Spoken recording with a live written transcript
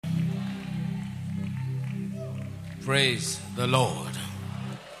Praise the Lord.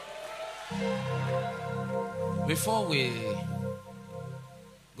 Before we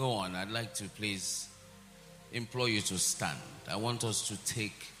go on, I'd like to please implore you to stand. I want us to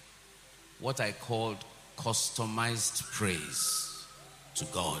take what I called customized praise to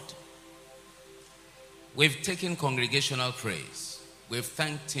God. We've taken congregational praise. We've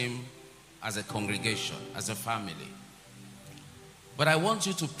thanked Him as a congregation, as a family. But I want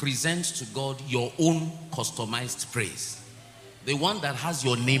you to present to God your own customized praise. The one that has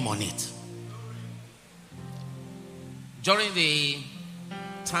your name on it. During the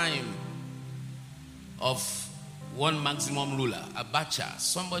time of one maximum ruler, Apata,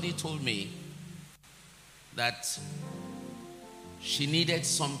 somebody told me that she needed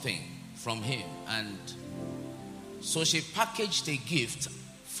something from him. And so she packaged a gift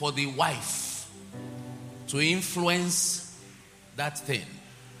for the wife to influence that thing.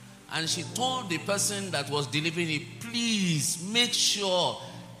 And she told the person that was delivering it, please make sure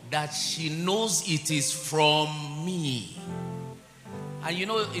that she knows it is from me. And you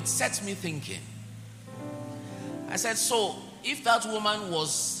know, it sets me thinking. I said, so if that woman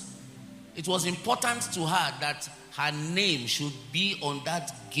it was important to her that her name should be on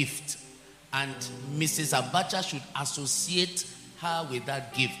that gift and Mrs. Apata should associate her with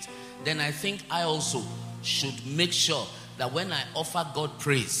that gift, then I think I also should make sure that when I offer God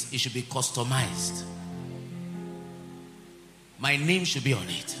praise, it should be customized. My name should be on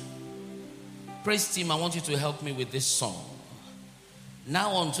it. Praise team, I want you to help me with this song.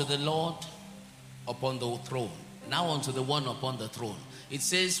 Now unto the Lord upon the throne. Now unto the one upon the throne. It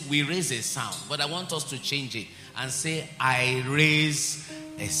says we raise a sound, but I want us to change it and say, I raise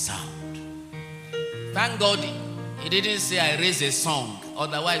a sound. Thank God he didn't say I raise a song.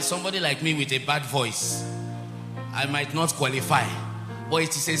 Otherwise, somebody like me with a bad voice, I might not qualify. But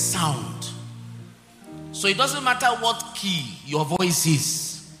it is a sound. So it doesn't matter what key your voice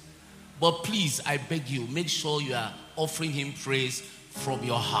is. But please, I beg you, make sure you are offering Him praise from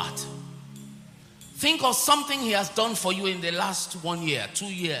your heart. Think of something He has done for you in the last 1 year, 2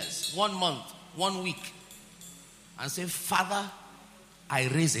 years, 1 month, 1 week. And say, Father, I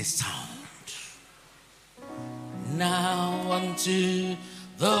raise a sound. Now unto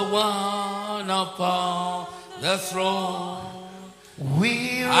the one upon the throne,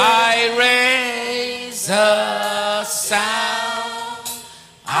 I raise a sound.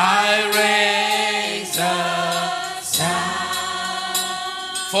 I raise a sound.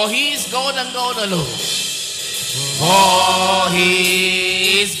 For He is God and God alone. For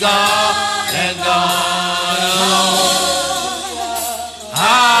He is God and God alone.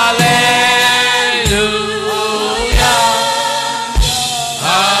 Hallelujah.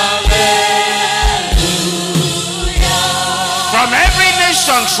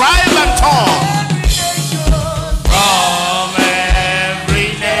 Tribe and tongue. From every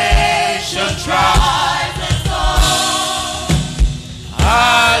nation, tribe and tongue.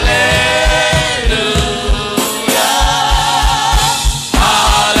 Hallelujah.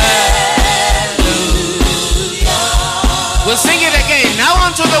 Hallelujah. We'll sing it again. Now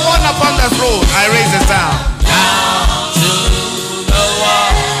unto the one upon the throne, I raise a sound. Now to the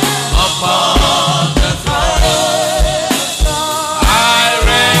one upon the throne.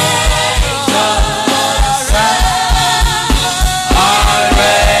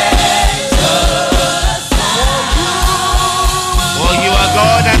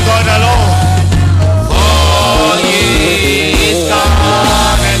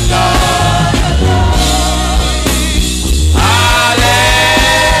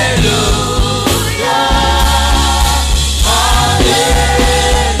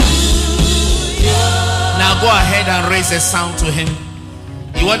 And raise a sound to Him.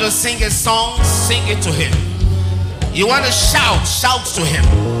 You want to sing a song, sing it to Him. You want to shout, shout to Him.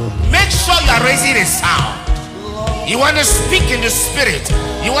 Make sure you are raising a sound. You want to speak in the Spirit.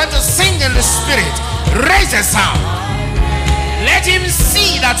 You want to sing in the Spirit. Raise a sound. Let Him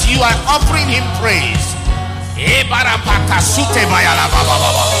see that you are offering Him praise. Baba,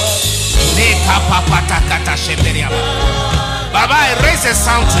 I raise a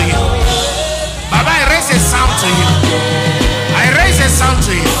sound to you. Baba, I raise a sound to you. I raise a sound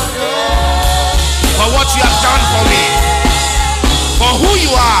to you for what you have done for me, for who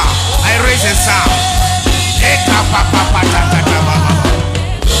you are. I raise a sound.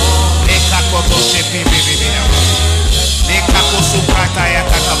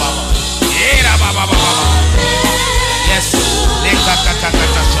 Yes.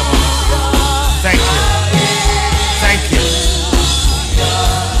 Thank you. Thank you.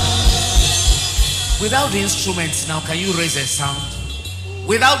 Without the instruments now, can you raise a sound?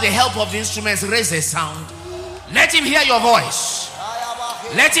 Without the help of the instruments, raise a sound. Let him hear your voice.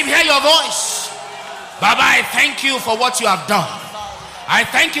 Let him hear your voice. Baba, I thank you for what you have done. I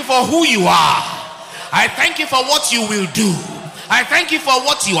thank you for who you are. I thank you for what you will do. I thank you for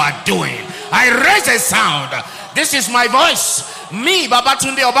what you are doing. I raise a sound. This is my voice. Me,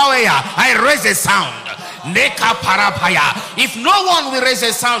 Babatunde Obaweya, I raise a sound. Neka parapaya. If no one will raise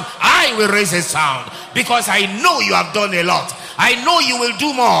a sound, I will raise a sound. Because I know you have done a lot. I know you will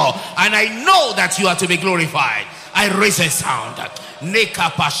do more. And I know that you are to be glorified. I raise a sound.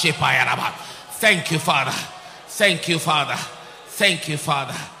 Neka pashepayaraba. Thank you, Father. Thank you, Father. Thank you,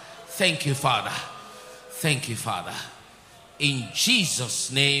 Father. Thank you, Father. Thank you, Father. In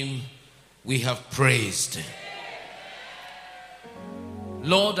Jesus' name we have praised.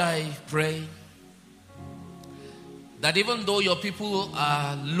 Lord, I pray that even though your people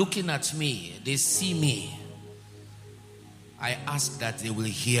are looking at me, they see me, I ask that they will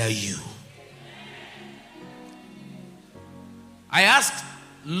hear you. I ask,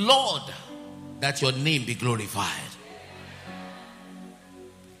 Lord, that your name be glorified.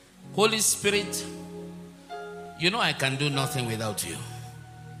 Holy Spirit, you know I can do nothing without you.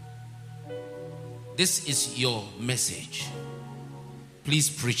 This is your message. Please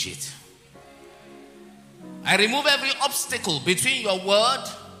preach it. I remove every obstacle between your word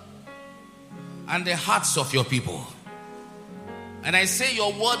and the hearts of your people. And I say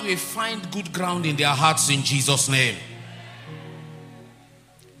your word will find good ground in their hearts in Jesus' name.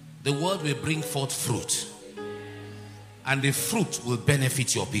 The word will bring forth fruit. And the fruit will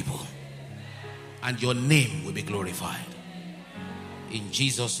benefit your people. And your name will be glorified. In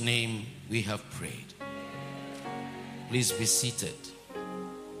Jesus' name we have prayed. Please be seated.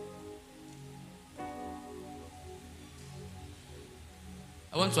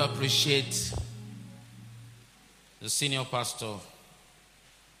 I want to appreciate the senior pastor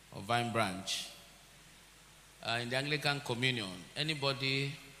of Vine Branch. In the Anglican Communion,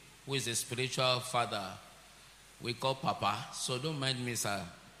 anybody who is a spiritual father, we call Papa. So don't mind me, sir.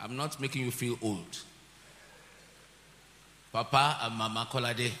 I'm not making you feel old. Papa and Mama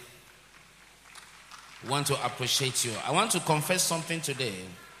Kolade, want to appreciate you. I want to confess something today.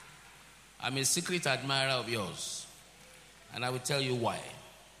 I'm a secret admirer of yours. And I will tell you why.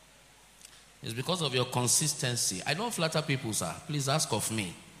 It's because of your consistency. I don't flatter people, sir. Please ask of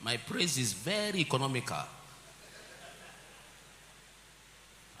me. My praise is very economical.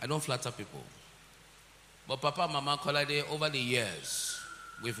 I don't flatter people. But Papa, Mama Kolade, over the years,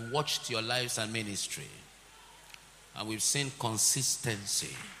 we've watched your lives and ministry. And we've seen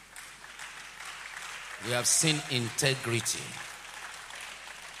consistency. We have seen integrity.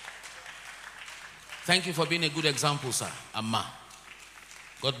 Thank you for being a good example, sir. Amma.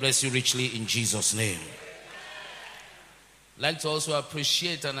 God bless you richly in Jesus' name. I'd like to also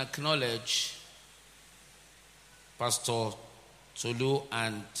appreciate and acknowledge Pastor Tolu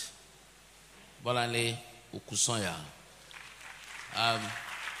and Bolanle Ukusoya.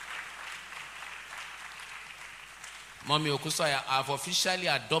 Mommy Okusoya, I've officially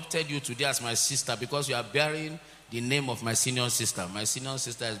adopted you today as my sister because you are bearing the name of my senior sister. My senior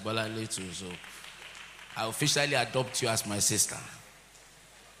sister is Bolanle too, so I officially adopt you as my sister.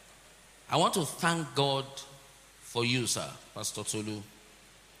 I want to thank God for you, sir, Pastor Tolu.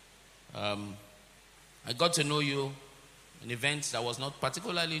 I got to know you in events that was not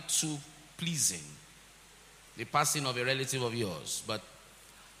particularly too pleasing. The passing of a relative of yours. But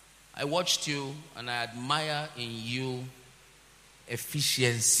I watched you and I admire in you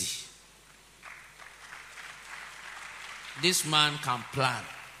efficiency. This man can plan.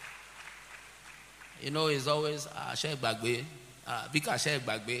 You know, he's always, Sheikh Bagbe, Bika Sheikh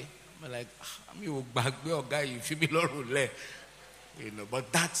Bagbe. I'm like, Bagbe or guy, you feel me, you know,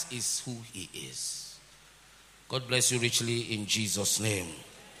 but that is who he is. God bless you richly in Jesus' name.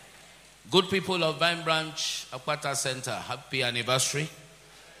 Good people of Vine Branch, Apata Center, happy anniversary.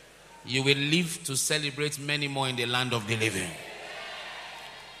 You will live to celebrate many more in the land of the living.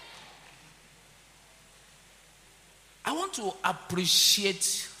 I want to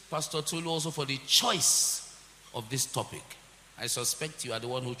appreciate Pastor Tolu also for the choice of this topic. I suspect you are the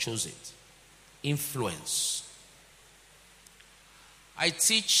one who chose it. Influence. I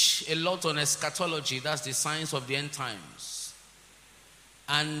teach a lot on eschatology, that's the science of the end times.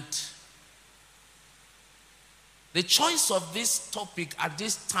 And the choice of this topic at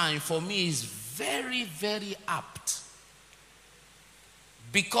this time for me is very, very apt.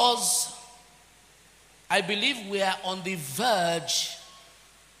 Because I believe we are on the verge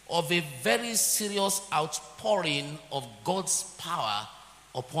of a very serious outpouring of God's power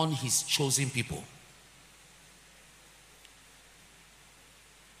upon his chosen people.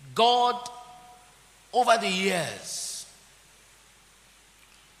 God over the years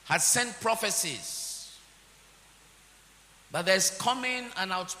had sent prophecies that there's coming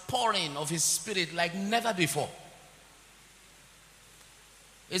an outpouring of his spirit like never before.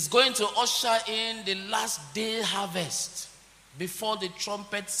 It's going to usher in the last day harvest before the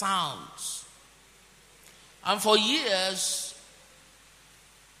trumpet sounds. And for years,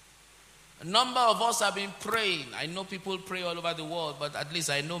 a number of us have been praying. I know people pray all over the world, but at least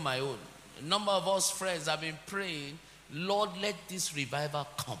I know my own. A number of us friends have been praying, Lord, let this revival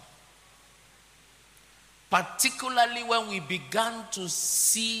come. Particularly when we began to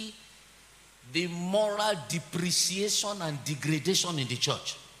see the moral depreciation and degradation in the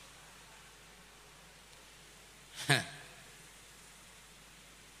church.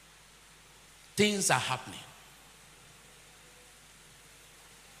 Things are happening.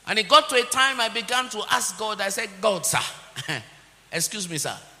 And it got to a time I began to ask God. I said, God, sir, excuse me,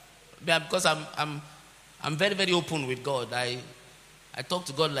 sir, because I'm very, very open with God. I talk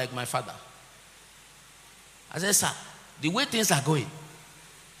to God like my father. I said, sir, the way things are going,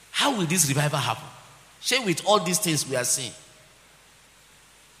 how will this revival happen? Share with all these things we are seeing.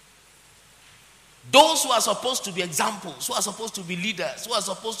 Those who are supposed to be examples, who are supposed to be leaders, who are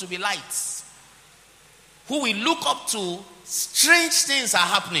supposed to be lights, who we look up to, strange things are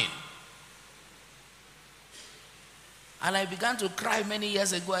happening. And I began to cry many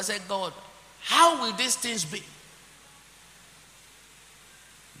years ago. I said, God, how will these things be?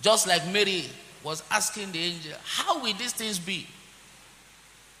 Just like Mary was asking the angel, how will these things be?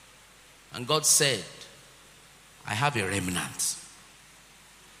 And God said, I have a remnant.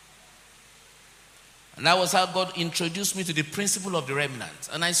 And that was how God introduced me to the principle of the remnant.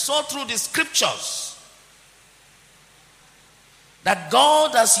 And I saw through the scriptures that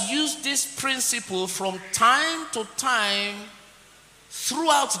God has used this principle from time to time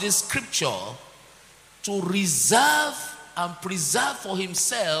throughout the scripture to reserve and preserve for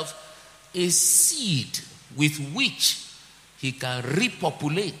himself a seed with which he can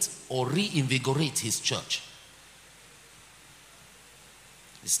repopulate or reinvigorate his church.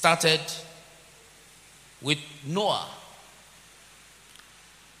 It started with Noah.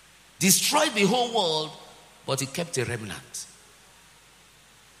 Destroyed the whole world, but he kept a remnant.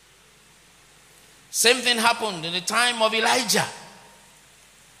 Same thing happened in the time of Elijah.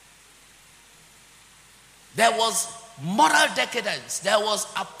 There was moral decadence. There was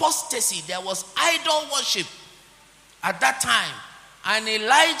apostasy. There was idol worship at that time. And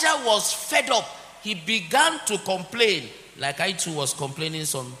Elijah was fed up. He began to complain, like I too was complaining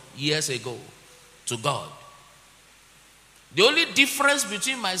some years ago, to God. The only difference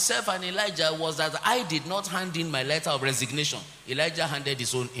between myself and Elijah was that I did not hand in my letter of resignation. Elijah handed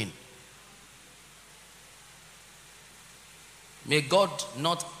his own in. May God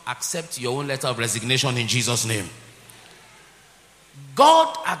not accept your own letter of resignation in Jesus' name.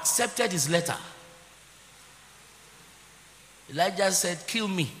 God accepted his letter. Elijah said, kill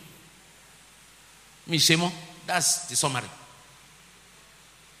me. Mishemo. That's the summary.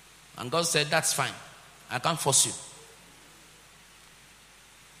 And God said, that's fine. I can't force you.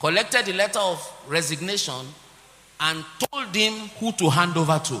 Collected the letter of resignation and told him who to hand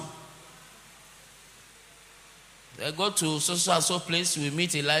over to. They go to so place, we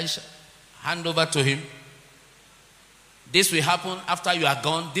meet Elisha, hand over to him. This will happen after you are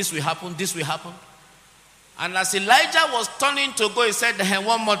gone. This will happen, this will happen. And as Elijah was turning to go, he said, hey,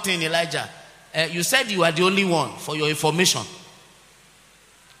 one more thing, Elijah. You said you are the only one. For your information,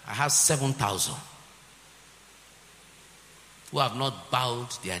 I have 7,000 who have not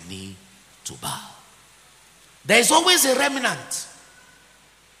bowed their knee to bow. There is always a remnant.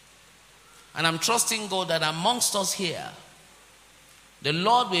 And I'm trusting God that amongst us here, the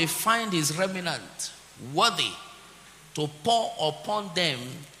Lord will find his remnant worthy to pour upon them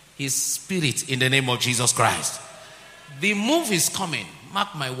his spirit in the name of Jesus Christ. The move is coming.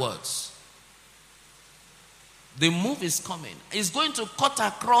 Mark my words. The move is coming. It's going to cut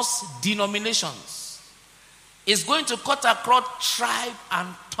across denominations. It's going to cut across tribe and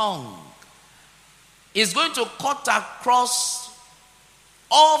tongue. It's going to cut across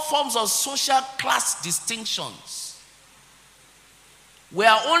all forms of social class distinctions. We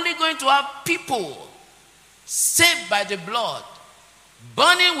are only going to have people saved by the blood,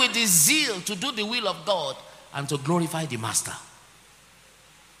 burning with the zeal to do the will of God and to glorify the Master.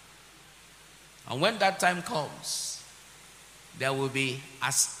 And when that time comes, there will be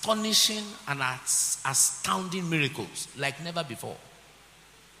astonishing and astounding miracles like never before.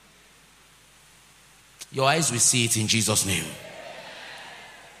 Your eyes will see it in Jesus' name.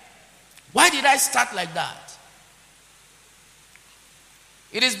 Why did I start like that?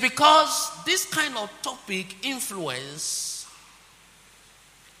 It is because this kind of topic, influence,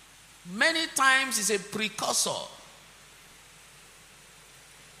 many times is a precursor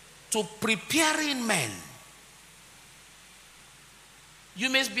to preparing men. You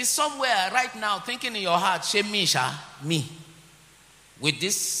may be somewhere right now thinking in your heart, shame me, me, with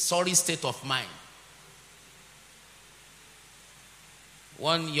this sorry state of mind.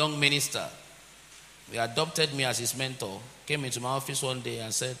 One young minister, he adopted me as his mentor, came into my office one day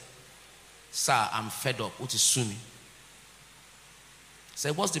and said, "Sir, I'm fed up." What is Sunni? I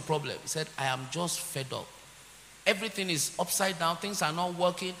said, "What's the problem?" He said, "I am just fed up. Everything is upside down. Things are not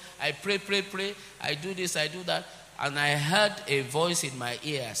working. I pray. I do this, I do that." And I heard a voice in my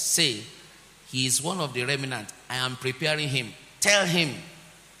ear say, "He is one of the remnant. I am preparing him. Tell him."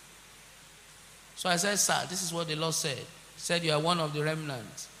 So I said, "Sir, this is what the Lord said." He said, "You are one of the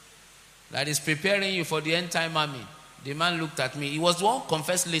remnant that is preparing you for the end time army." The man looked at me. He was the one who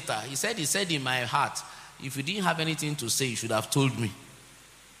confessed later. He said in my heart, "If you didn't have anything to say, you should have told me.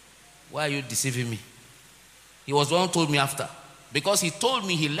 Why are you deceiving me?" He was the one who told me after. Because he told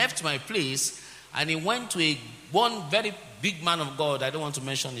me he left my place and he went to one very big man of God. I don't want to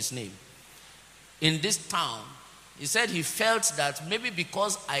mention his name. In this town, he said he felt that maybe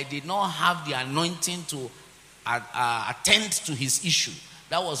because I did not have the anointing to attend to his issue,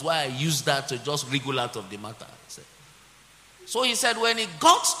 that was why I used that to just wriggle out of the matter. So he said when he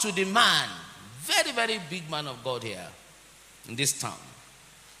got to the man, very, very big man of God here in this town,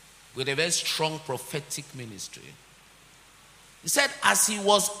 with a very strong prophetic ministry, he said as he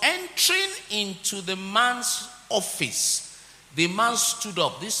was entering into the man's office, the man stood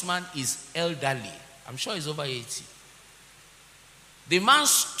up. This man is elderly. I'm sure he's over 80. The man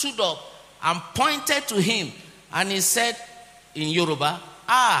stood up and pointed to him and he said in Yoruba,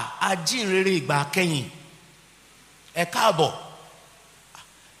 "Ajinrere igba kẹ́yìn. Ẹ káàbọ̀."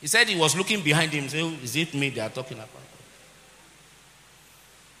 He said he was looking behind him, saying, "Is it me they are talking about?"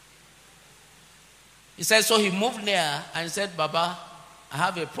 He said, so he moved near and said, "Baba, I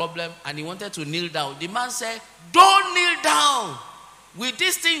have a problem," and he wanted to kneel down. The man said, "Don't kneel down with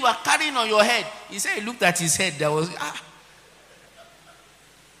this thing you are carrying on your head." He said he looked at his head. There was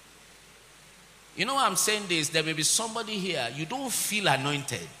You know what I'm saying this? There may be somebody here, you don't feel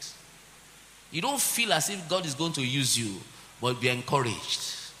anointed. You don't feel as if God is going to use you, but be encouraged.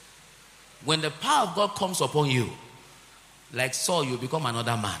 When the power of God comes upon you, like Saul, you become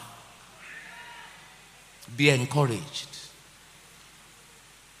another man. Be encouraged.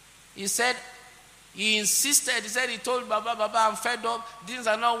 He said, he insisted, he told Baba, "I'm fed up. Things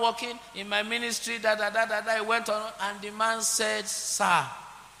are not working in my ministry." He went on, and the man said, "Sir,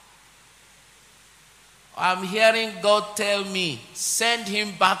 I'm hearing God tell me, send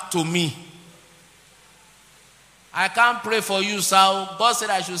him back to me. I can't pray for you, sir. God said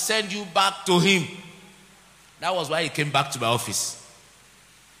I should send you back to him." That was why he came back to my office.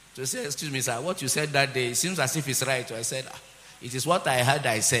 So he said, "Excuse me, sir, what you said that day, it seems as if it's right." So I said, "It is what I heard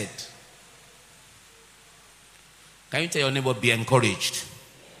I said." Can you tell your neighbor, be encouraged?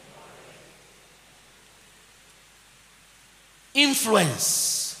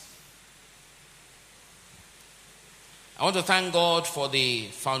 Influence. I want to thank God for the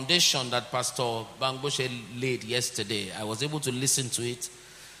foundation that Pastor Bangboshe laid yesterday. I was able to listen to it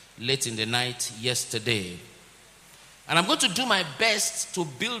late in the night yesterday. And I'm going to do my best to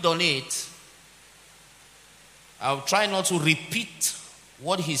build on it. I'll try not to repeat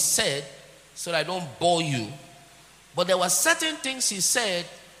what he said so that I don't bore you. But there were certain things he said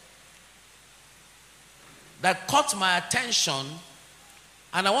that caught my attention,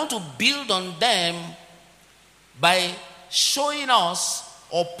 and I want to build on them by showing us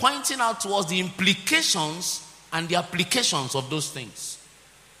or pointing out to us the implications and the applications of those things.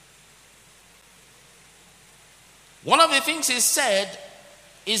 One of the things he said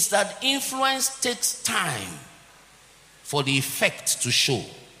is that influence takes time for the effect to show.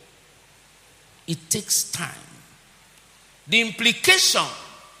 It takes time. The implication,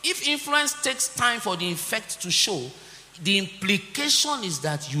 if influence takes time for the effect to show, the implication is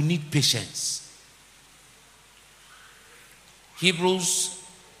that you need patience. Hebrews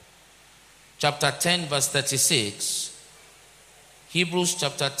chapter 10 verse 36. Hebrews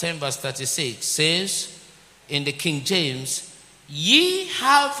chapter 10 verse 36 says in the King James, "Ye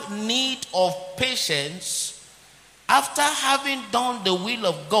have need of patience after having done the will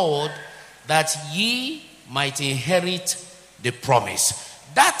of God, that ye might inherit the promise."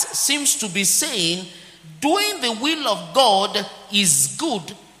 That seems to be saying doing the will of God is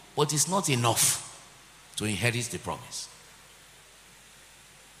good, but it's not enough to inherit the promise.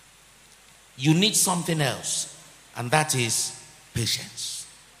 You need something else, and that is patience.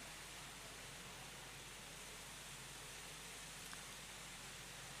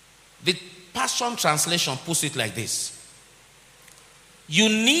 The Passion Translation puts it like this: you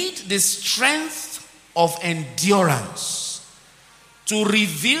need the strength of endurance to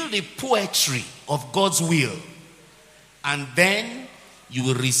reveal the poetry of God's will, and then you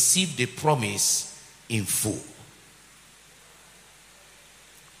will receive the promise in full.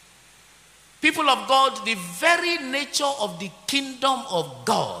 People of God, the very nature of the kingdom of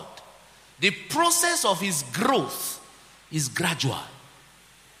God, the process of his growth is gradual.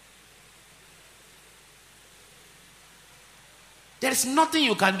 There is nothing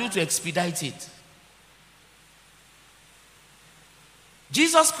you can do to expedite it.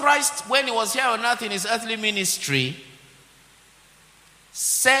 Jesus Christ, when he was here on earth in his earthly ministry,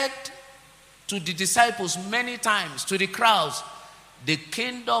 said to the disciples many times, to the crowds, the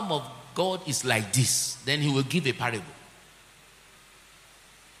kingdom of God is like this. Then he will give a parable.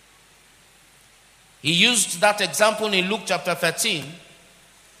 He used that example in Luke chapter 13.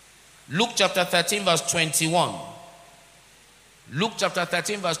 Luke chapter 13 verse 21. Luke chapter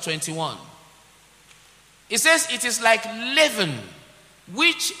 13 verse 21. It says, it is like leaven,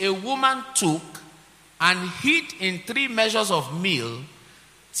 which a woman took and hid in 3 measures of meal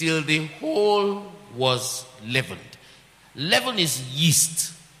till the whole was leavened. Leaven is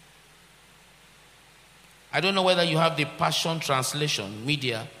yeast. I don't know whether you have the Passion Translation,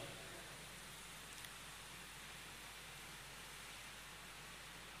 media.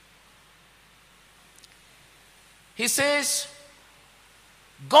 He says,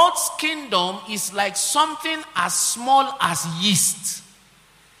 God's kingdom is like something as small as yeast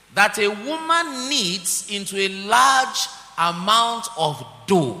that a woman kneads into a large amount of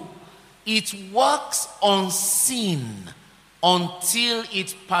dough. It works unseen until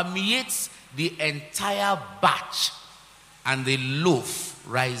it permeates the entire batch and the loaf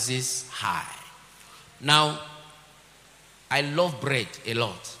rises high. Now, I love bread a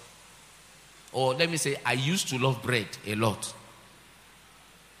lot. Or let me say, I used to love bread a lot.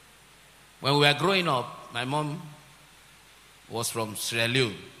 When we were growing up, my mom was from Sierra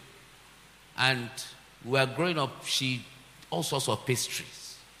Leone. And we were growing up, she all sorts of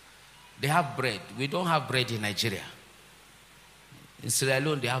pastries. They have bread. We don't have bread in Nigeria. In Sierra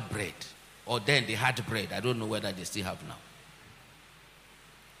Leone, they have bread. Or then they had bread. I don't know whether they still have now.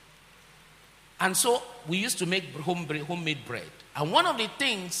 And so we used to make homemade bread. And one of the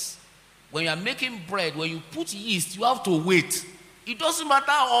things, when you are making bread, when you put yeast, you have to wait. It doesn't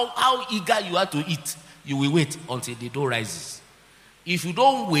matter how eager you are to eat. You will wait until the dough rises. If you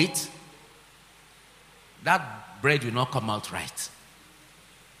don't wait, that bread will not come out right.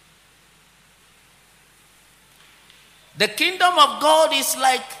 The kingdom of God is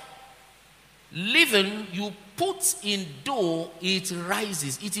like leaven. You put in dough, it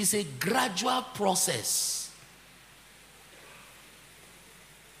rises. It is a gradual process.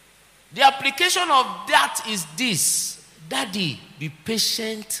 The application of that is this: Daddy, be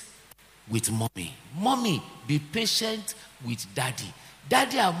patient with mommy. Mommy, be patient with daddy.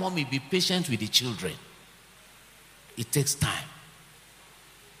 Daddy and mommy, be patient with the children. It takes time.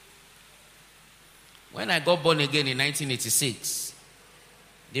 When I got born again in 1986,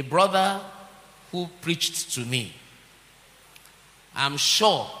 the brother who preached to me, I'm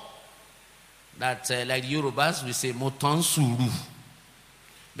sure that like the Yorubas, we say, Moton Suru.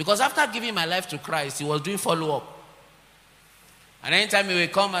 Because after giving my life to Christ, he was doing follow-up. And anytime he will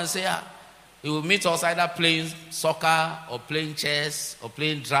come and say, he will meet us either playing soccer or playing chess or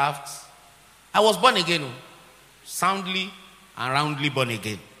playing drafts. I was born again, soundly and roundly born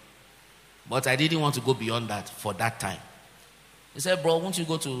again. But I didn't want to go beyond that for that time. He said, bro, won't you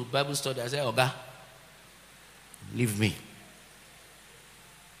go to Bible study? I said, Oga, leave me.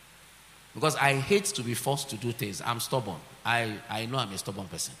 Because I hate to be forced to do things. I'm stubborn. I know I'm a stubborn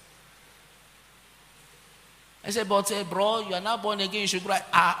person. I said, but bro, you are not born again. You should go.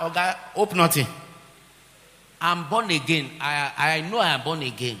 Oga, hope nothing. I'm born again. I know I am born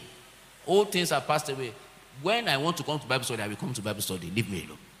again. All things have passed away. When I want to come to Bible study, I will come to Bible study. Leave me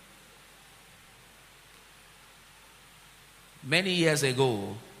alone. Many years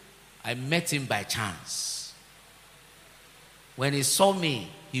ago, I met him by chance. When he saw me,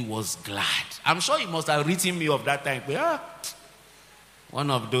 he was glad. I'm sure he must have written me of that time.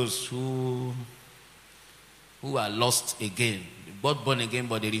 One of those who are lost again, both born again,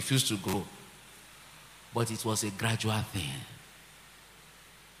 but they refuse to grow. But it was a gradual thing.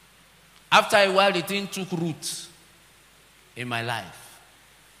 After a while, the thing took root in my life.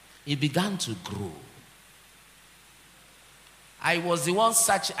 It began to grow. I was the one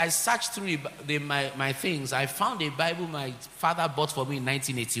I searched through my things. I found a Bible my father bought for me in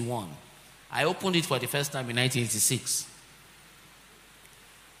 1981. I opened it for the first time in 1986.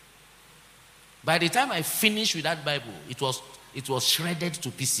 By the time I finished with that Bible, it was shredded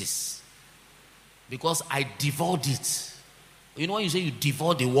to pieces. Because I devoured it. You know when you say you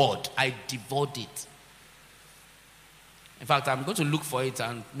devour the word, I devoured it. In fact, I'm going to look for it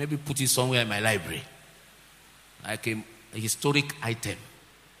and maybe put it somewhere in my library. Like a historic item.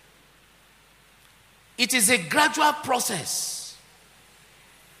 It is a gradual process.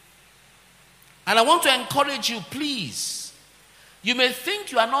 And I want to encourage you, please. You may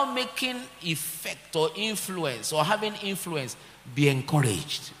think you are not making effect or influence or having influence. Be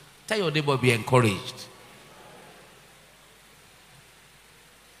encouraged. Tell your neighbor, be encouraged.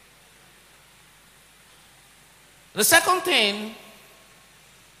 The second thing,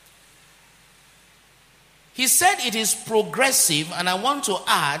 he said it is progressive, and I want to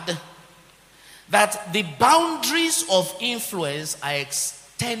add that the boundaries of influence are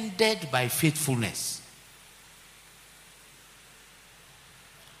extended by faithfulness.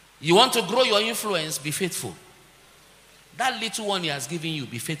 You want to grow your influence, be faithful. That little one he has given you,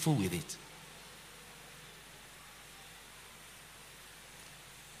 be faithful with it.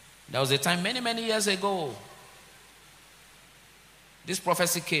 There was a time many years ago, this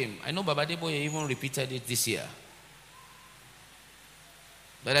prophecy came. I know Baba Deboye even repeated it this year.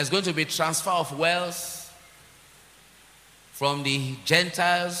 That there's going to be transfer of wealth from the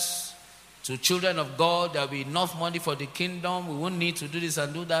Gentiles to children of God. There will be enough money for the kingdom. We won't need to do this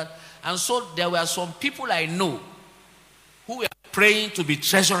and do that. And so there were some people I know who were praying to be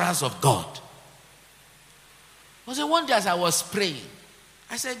treasurers of God. I said, one day as I was praying,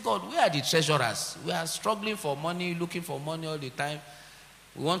 I said, God, where are the treasurers? We are struggling for money, looking for money all the time.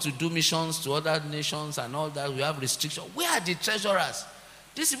 We want to do missions to other nations and all that. We have restrictions. Where are the treasurers?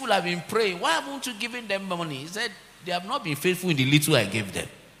 These people have been praying. Why haven't you given them money? He said, they have not been faithful in the little I gave them.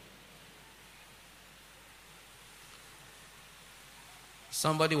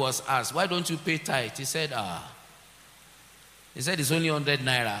 Somebody was asked, why don't you pay tithe? He said, it's only 100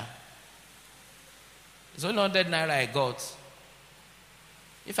 naira. It's only 100 naira I got.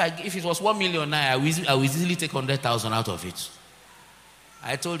 If it was 1 million naira, I will easily take 100,000 out of it.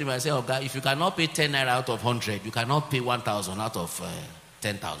 I told him, I said, okay, if you cannot pay 10 naira out of 100, you cannot pay 1,000 out of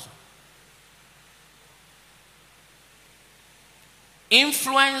 10,000.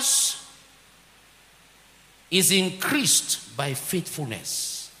 Influence is increased by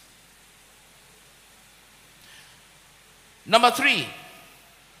faithfulness. Number 3.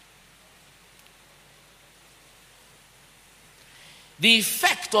 The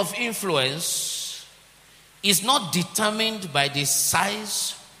effect of influence is not determined by the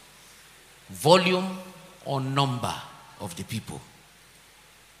size, volume, or number of the people.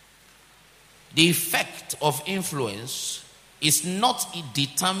 The effect of influence is not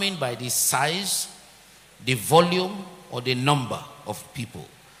determined by the size, the volume, or the number of people.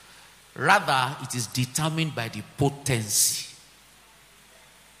 Rather, it is determined by the potency.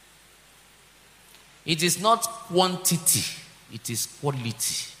 It is not quantity, it is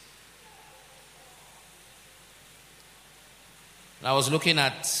quality. I was looking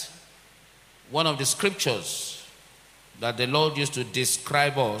at one of the scriptures that the Lord used to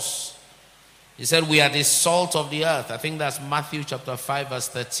describe us. He said, we are the salt of the earth. I think that's Matthew chapter 5 verse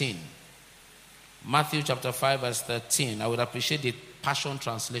 13. Matthew chapter 5 verse 13. I would appreciate the Passion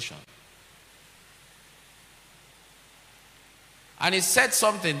Translation. And it said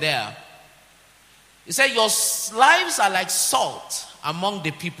something there. He said, your lives are like salt among the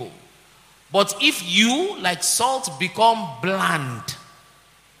people. But if you, like salt, become bland,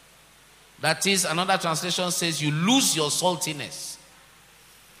 that is, another translation says you lose your saltiness.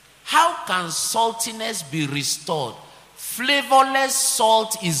 How can saltiness be restored? Flavorless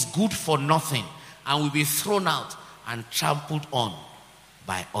salt is good for nothing and will be thrown out and trampled on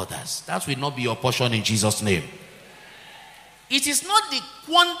by others. That will not be your portion in Jesus' name. It is not the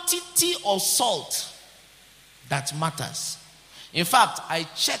quantity of salt that matters. In fact, I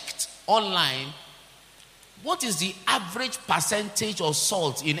checked online what is the average percentage of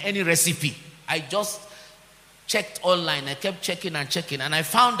salt in any recipe. I just checked online. I kept checking and I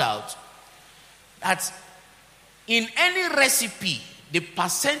found out that in any recipe, the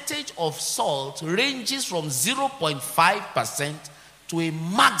percentage of salt ranges from 0.5% to a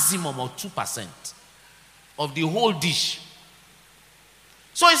maximum of 2% of the whole dish.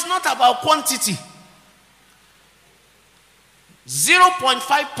 So it's not about quantity.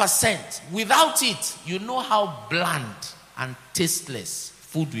 0.5%. Without it, you know how bland and tasteless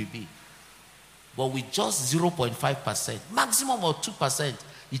food will be. But with just 0.5%, maximum of 2%,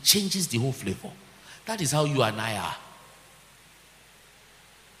 it changes the whole flavor. That is how you and I are.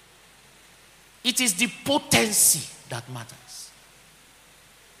 It is the potency that matters.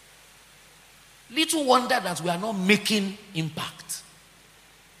 Little wonder that we are not making impact.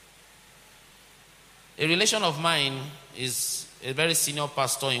 A relation of mine is a very senior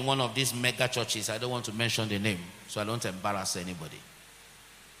pastor in one of these mega churches. I don't want to mention the name, so I don't embarrass anybody.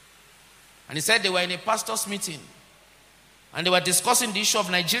 And he said they were in a pastor's meeting, and they were discussing the issue of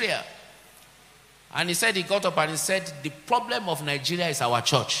Nigeria. And he said, he got up and he said, the problem of Nigeria is our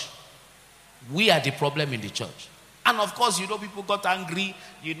church. We are the problem in the church. And of course, people got angry.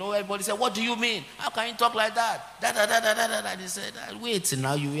 Everybody said, what do you mean? How can you talk like that? And he said, wait,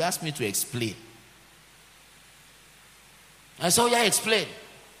 now you asked me to explain. I said, yeah, explain.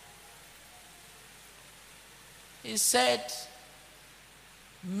 He said,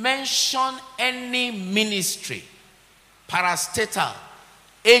 mention any ministry, parastatal,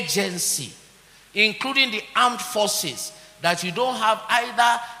 agency, including the armed forces, that you don't have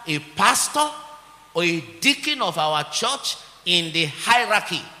either a pastor or a deacon of our church in the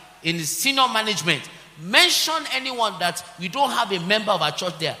hierarchy, in the senior management. Mention anyone that we don't have a member of our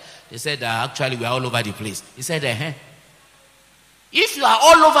church there. They said, actually, we are all over the place. He said, if you are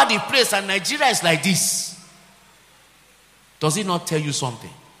all over the place and Nigeria is like this, does it not tell you something?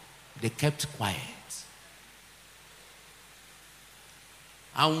 They kept quiet.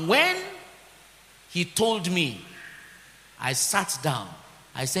 And when he told me, I sat down.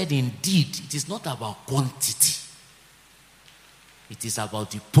 I said, indeed, it is not about quantity. It is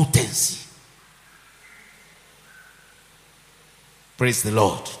about the potency. Praise the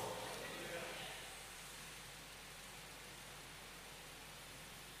Lord.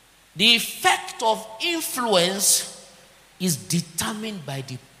 The effect of influence is determined by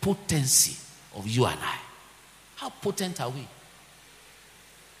the potency of you and I. How potent are we?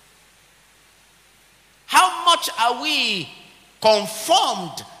 How much are we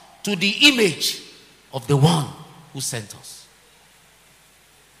conformed to the image of the one who sent us?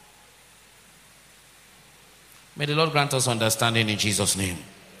 May the Lord grant us understanding in Jesus' name.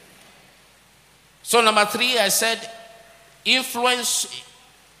 So number 3, I said, influence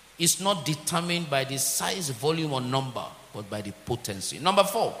is not determined by the size, volume, or number, but by the potency. Number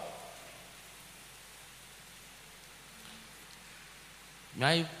 4.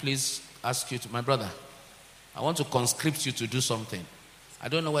 May I please ask you my brother, I want to conscript you to do something. I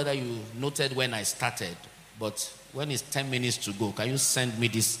don't know whether you noted when I started, but when it's 10 minutes to go, can you send me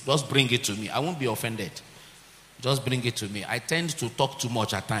this? Just bring it to me. I won't be offended. Just bring it to me. I tend to talk too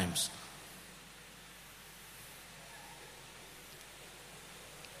much at times.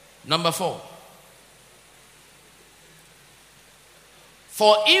 Number 4.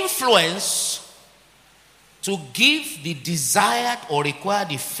 For influence to give the desired or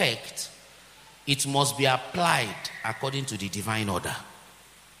required effect, it must be applied according to the divine order.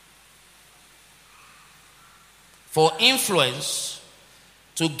 For influence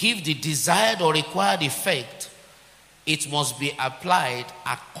to give the desired or required effect, it must be applied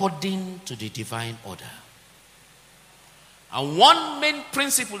according to the divine order. And one main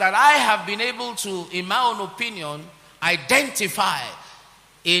principle that I have been able to, in my own opinion, identify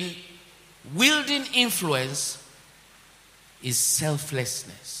in wielding influence is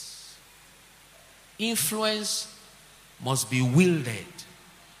selflessness. Influence must be wielded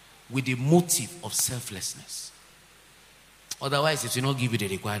with the motive of selflessness. Otherwise, it will not give you the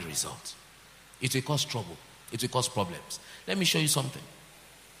required result. It will cause trouble. It will cause problems. Let me show you something.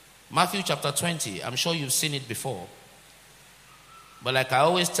 Matthew chapter 20. I'm sure you've seen it before. But like I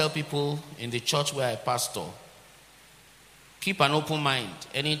always tell people in the church where I pastor, keep an open mind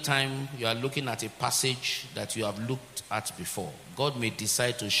anytime you are looking at a passage that you have looked at before. God may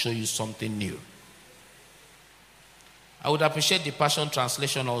decide to show you something new. I would appreciate the Passion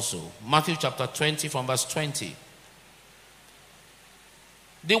Translation also. Matthew chapter 20 from verse 20.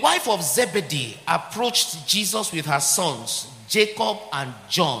 The wife of Zebedee approached Jesus with her sons, Jacob and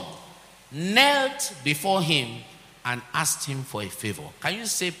John, knelt before him and asked him for a favor. Can you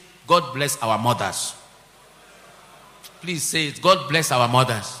say, God bless our mothers? Please say it. God bless our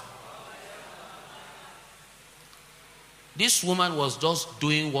mothers. This woman was just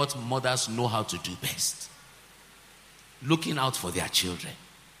doing what mothers know how to do best. Looking out for their children.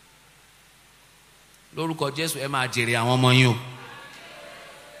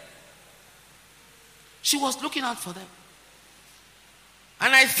 She was looking out for them.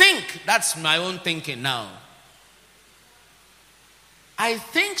 And I think, that's my own thinking now, I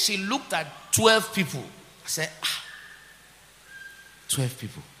think she looked at 12 people. I said, 12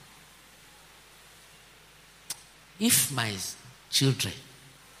 people. If my children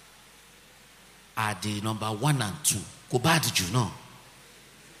are the number 1 and 2, go bad, did you know?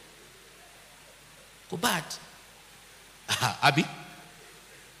 Go bad. Abi?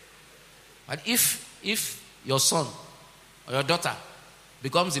 But if your son or your daughter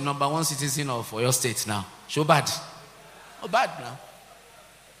becomes the number one citizen of your state now, show bad. Oh, bad now.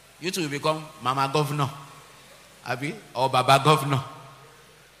 You two will become Mama Governor, Abi, or Baba Governor.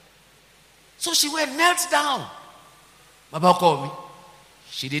 So she went knelt down. Baba called me.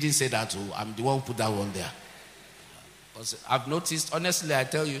 She didn't say that. I'm the one who put that one there. Because I've noticed, honestly, I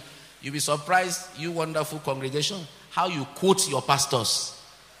tell you, you'll be surprised, you wonderful congregation, how you quote your pastors.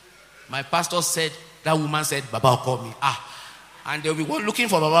 My pastor said, that woman said, Baba called me. And they'll be looking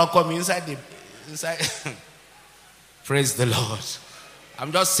for Baba called me inside. Praise the Lord.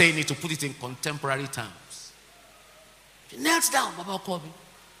 I'm just saying it to put it in contemporary terms. She knelt down, Baba called me.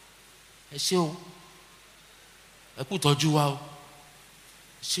 I say, I put on you out.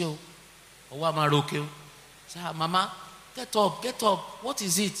 Say, Mama, get up. What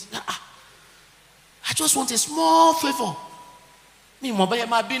is it? I just want a small favor.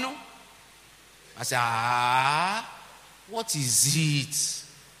 I said, what is it?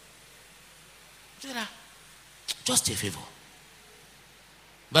 Just a favor.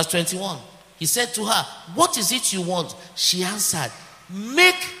 Verse 21. He said to her, what is it you want? She answered,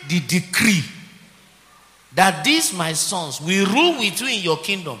 make the decree that these my sons will rule with you in your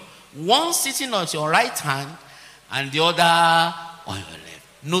kingdom, one sitting on your right hand and the other on your left.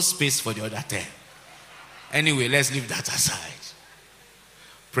 No space for the other 10. Anyway, let's leave that aside.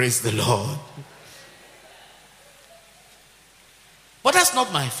 Praise the Lord. But that's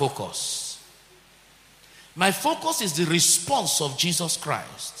not my focus. My focus is the response of Jesus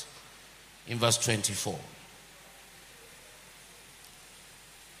Christ in verse 24.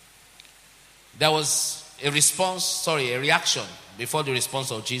 There was a reaction before the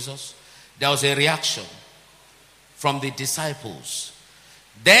response of Jesus. There was a reaction from the disciples.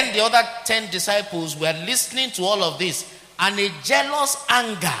 Then the other 10 disciples were listening to all of this, and a jealous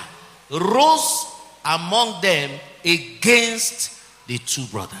anger rose among them against the two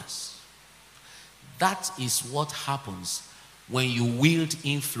brothers. That is what happens when you wield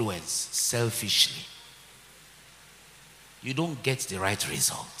influence selfishly. You don't get the right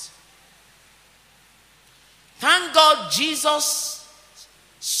result. Thank God Jesus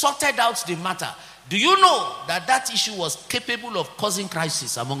sorted out the matter. Do you know that issue was capable of causing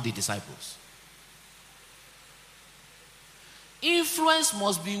crisis among the disciples? Influence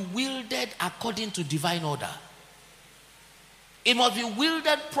must be wielded according to divine order. It must be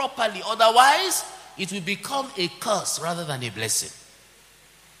wielded properly. Otherwise, it will become a curse rather than a blessing.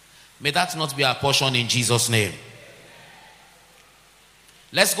 May that not be our portion in Jesus' name.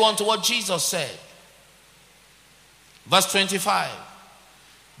 Let's go on to what Jesus said. Verse 25.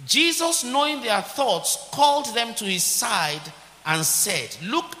 Jesus, knowing their thoughts, called them to his side and said,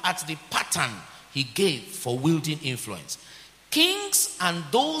 look at the pattern he gave for wielding influence. Kings and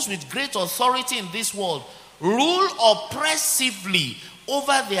those with great authority in this world rule oppressively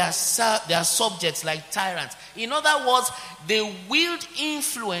over their subjects like tyrants. In other words, they wield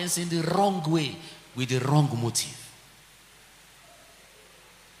influence in the wrong way with the wrong motive.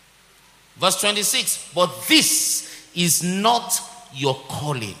 Verse 26, but this is not your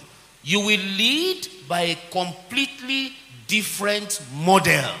calling. You will lead by a completely different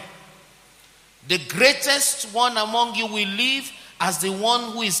model. The greatest one among you will live as the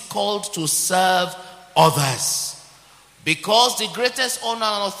one who is called to serve others. Because the greatest honor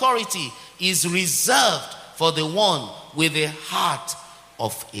and authority is reserved for the one with the heart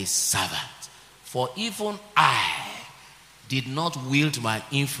of a servant. For even I did not wield my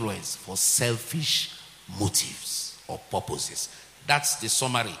influence for selfish motives or purposes. That's the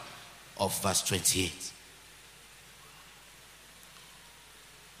summary of verse 28.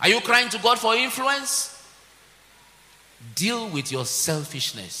 Are you crying to God for influence? Deal with your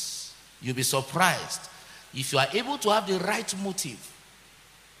selfishness. You'll be surprised. If you are able to have the right motive,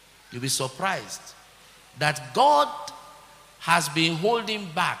 you'll be surprised that God has been holding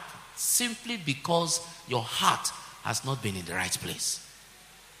back simply because your heart has not been in the right place.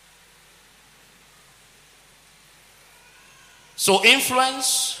 So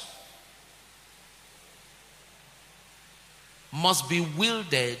influence must be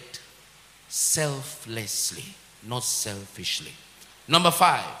wielded selflessly, not selfishly. Number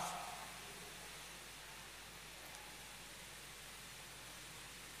 5.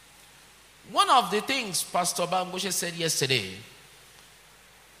 One of the things Pastor Bamboshe said yesterday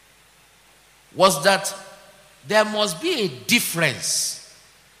was that there must be a difference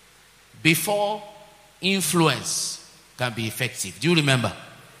before influence can be effective. Do you remember?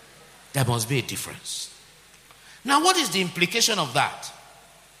 There must be a difference. Now, what is the implication of that?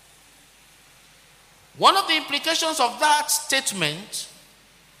 One of the implications of that statement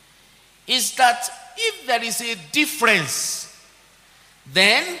is that if there is a difference,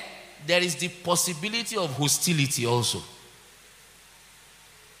 then there is the possibility of hostility also.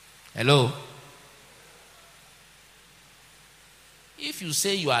 Hello? If you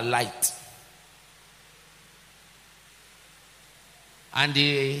say you are light, and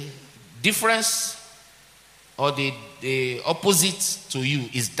the difference or the opposite to you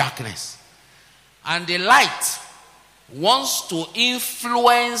is darkness, and the light wants to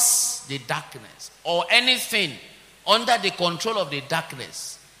influence the darkness or anything under the control of the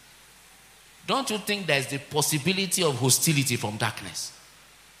darkness, don't you think there is the possibility of hostility from darkness?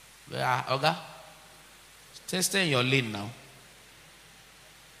 Oga, stay in your lane now.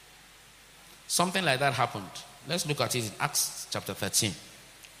 Something like that happened. Let's look at it in Acts chapter 13.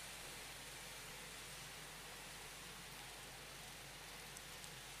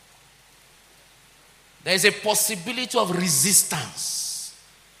 There is a possibility of resistance.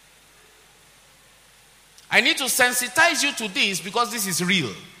 I need to sensitize you to this because this is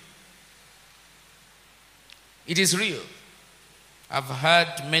real. It is real. I've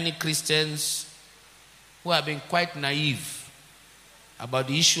heard many Christians who have been quite naive about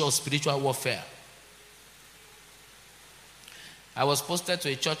the issue of spiritual warfare. I was posted to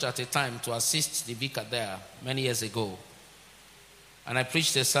a church at a time to assist the vicar there many years ago. And I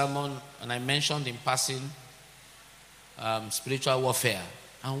preached a sermon and I mentioned in passing spiritual warfare.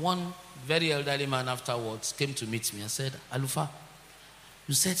 And one very elderly man afterwards came to meet me and said, Alufa,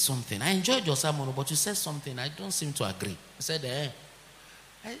 you said something. I enjoyed your sermon, but you said something. I don't seem to agree. I said,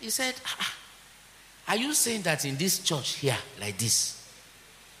 He said, are you saying that in this church here, like this,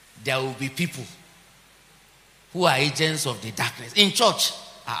 there will be people who are agents of the darkness? In church?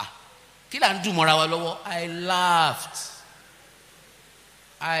 I laughed.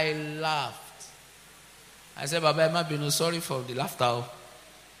 I said, Baba, I might be sorry for the laughter.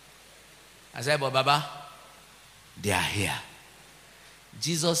 I said, but Baba, they are here.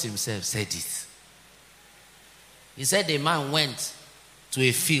 Jesus himself said it. He said a man went to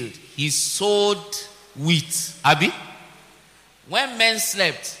a field. He sowed wheat. Abi? When men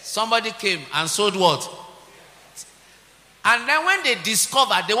slept, somebody came and sowed what? And then when they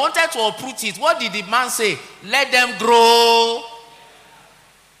discovered, they wanted to uproot it. What did the man say? Let them grow.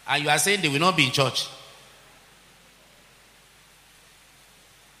 And you are saying they will not be in church.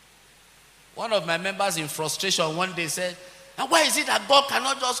 One of my members in frustration one day said, and why is it that God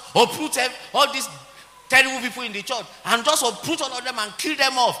cannot just uproot all these terrible people in the church and just uproot all of them and kill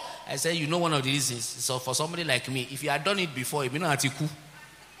them off? I said, you know, one of the reasons, so for somebody like me, if you had done it before, it would not have.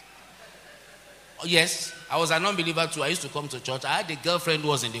 Yes, I was an unbeliever too. I used to come to church. I had a girlfriend who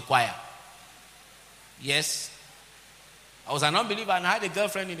was in the choir. Yes, I was an unbeliever and I had a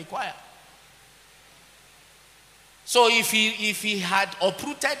girlfriend in the choir. So if he had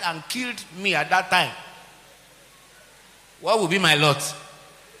uprooted and killed me at that time, what would be my lot?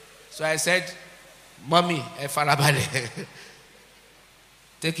 So I said, Mommy, farabale,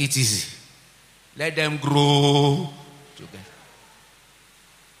 take it easy. Let them grow together.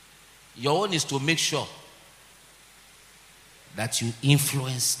 Your own is to make sure that you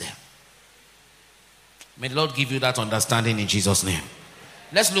influence them. May the Lord give you that understanding in Jesus' name.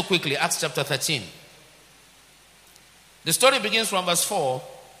 Let's look quickly, Acts chapter 13. The story begins from verse 4.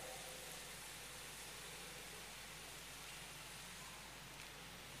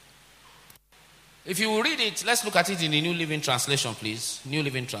 If you will read it, let's look at it in the New Living Translation, please. New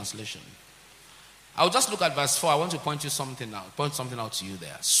Living Translation. I'll just look at verse 4. I want to point something out to you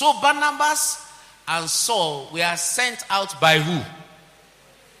there. So Barnabas and Saul were sent out by who?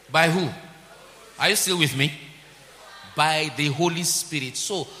 By who? Are you still with me? By the Holy Spirit.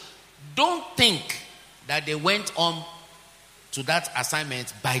 So don't think that they went on to that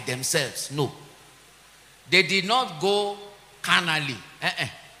assignment by themselves. No. They did not go carnally.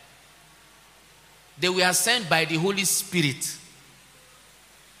 They were sent by the Holy Spirit.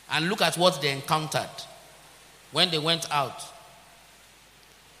 And look at what they encountered when they went out.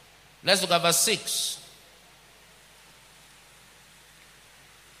 Let's look at verse 6.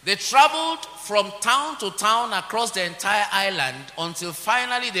 They traveled from town to town across the entire island until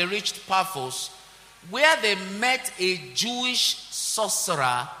finally they reached Paphos, where they met a Jewish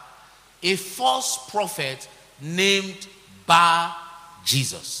sorcerer, a false prophet named Bar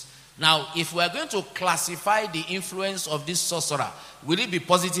Jesus. Now, if we are going to classify the influence of this sorcerer, will it be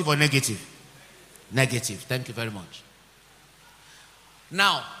positive or negative? Negative. Thank you very much.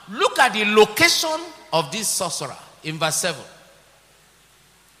 Now, look at the location of this sorcerer in verse 7.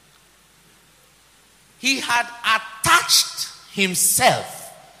 He had attached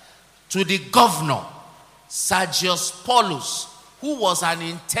himself to the governor, Sergius Paulus, who was an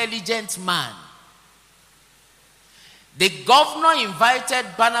intelligent man. The governor invited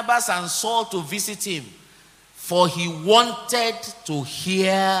Barnabas and Saul to visit him, for he wanted to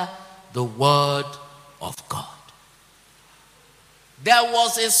hear the word of God. There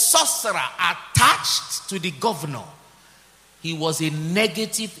was a sorcerer attached to the governor. He was a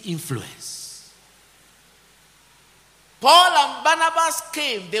negative influence. Paul and Barnabas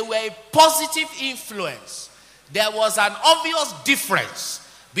came. They were a positive influence. There was an obvious difference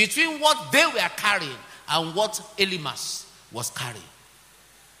between what they were carrying and what Elymas was carrying.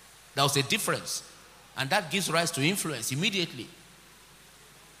 There was a difference. And that gives rise to influence immediately.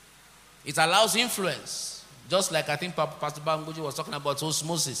 It allows influence. Just like I think Pastor Banguji was talking about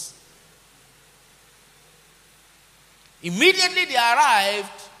osmosis. Immediately they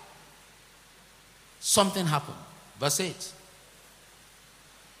arrived, something happened. Verse 8.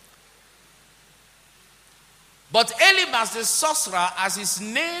 But Elymas the sorcerer, as his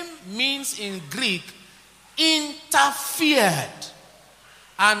name means in Greek, interfered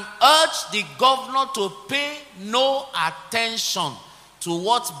and urged the governor to pay no attention to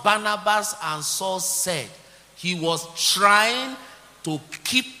what Barnabas and Saul said. He was trying to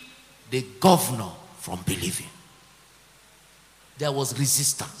keep the governor from believing. There was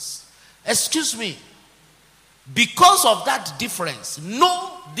resistance. Excuse me. Because of that difference,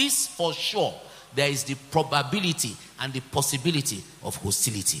 know this for sure. There is the probability and the possibility of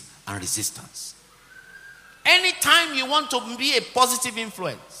hostility and resistance. Anytime you want to be a positive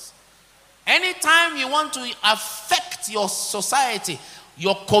influence, anytime you want to affect your society,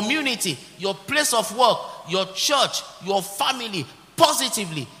 your community, your place of work, your church, your family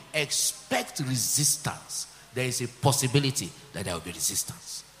positively, expect resistance. There is a possibility that there will be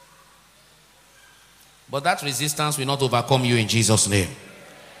resistance. But that resistance will not overcome you in Jesus' name.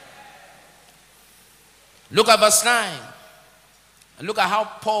 Look at verse 9. And look at how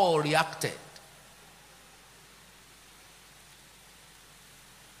Paul reacted.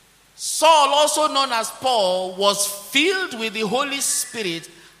 Saul, also known as Paul, was filled with the Holy Spirit,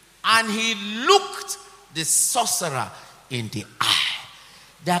 and he looked the sorcerer in the eye.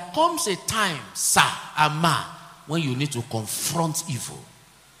 There comes a time, sir, ama, when you need to confront evil,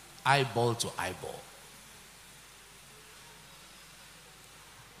 eyeball to eyeball.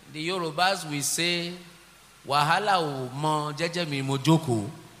 The Yorubas will say, "Wahala o mo jeje mi mo joko."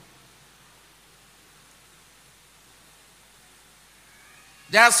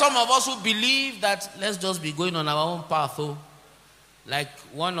 There are some of us who believe that let's just be going on our own path. Oh, like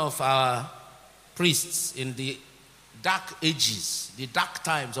one of our priests in the dark ages, the dark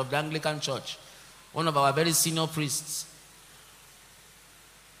times of the Anglican Church, one of our very senior priests,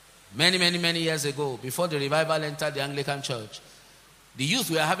 many years ago, before the revival entered the Anglican Church, the youth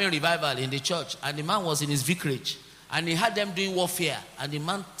were having revival in the church, and the man was in his vicarage, and he had them doing warfare, and the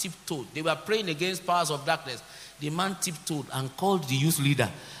man tiptoed. They were praying against powers of darkness. The man tiptoed and called the youth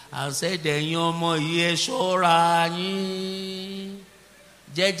leader and said, "Denyomo ye shora yin,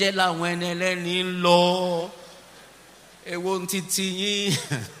 jeje la wenele ni lo, e won titi yin."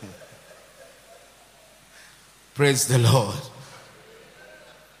 Praise the Lord.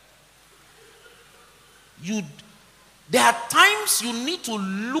 There are times you need to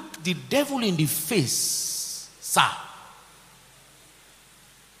look the devil in the face, sir.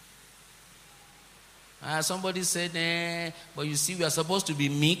 Somebody said, but you see, we are supposed to be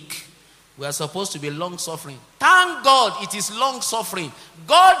meek. We are supposed to be long-suffering. Thank God it is long-suffering.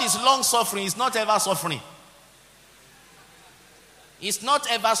 God is long-suffering. It's not ever suffering. It's not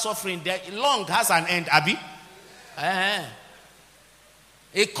ever suffering. Long has an end, Abi.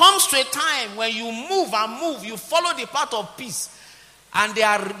 It comes to a time when you move and move, you follow the path of peace, and they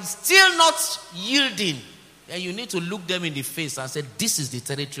are still not yielding. And you need to look them in the face and say, this is the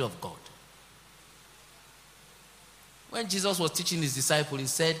territory of God. When Jesus was teaching his disciples, he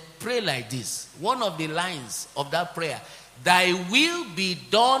said, pray like this. One of the lines of that prayer, thy will be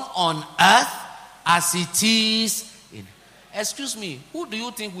done on earth as it is in. Excuse me, who do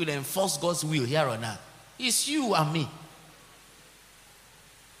you think will enforce God's will here on earth? It's you and me.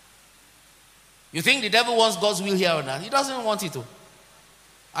 You think the devil wants God's will here on earth? He doesn't want it to.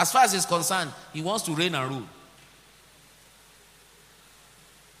 As far as he's concerned, he wants to reign and rule.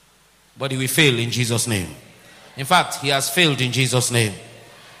 But he will fail in Jesus' name. In fact, he has failed in Jesus' name.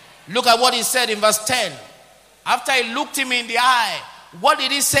 Look at what he said in verse 10. After he looked him in the eye, what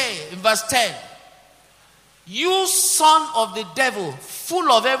did he say in verse 10? You son of the devil, full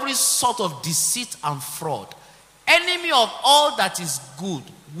of every sort of deceit and fraud, enemy of all that is good,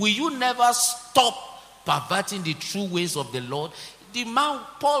 will you never stop perverting the true ways of the Lord? The man,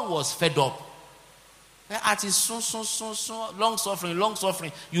 Paul, was fed up. Artist, so, long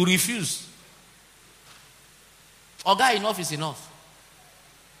suffering. You refuse. Oga, enough is enough.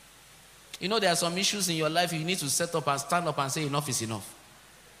 You know, there are some issues in your life you need to set up and stand up and say enough is enough.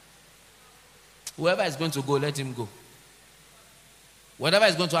 Whoever is going to go, let him go. Whatever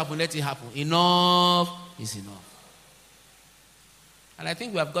is going to happen, let it happen. Enough is enough. And I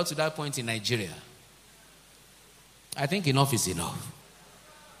think we have got to that point in Nigeria. I think enough is enough.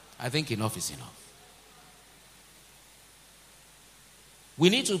 I think enough is enough. We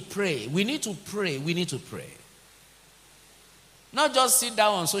need to pray. We need to pray. Not just sit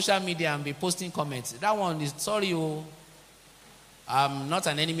down on social media and be posting comments. That one is, sorry, I'm not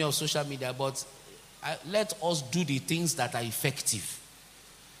an enemy of social media, but let us do the things that are effective.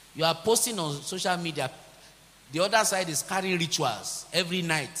 You are posting on social media. The other side is carrying rituals every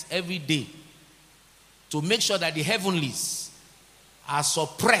night, every day, to make sure that the heavenlies are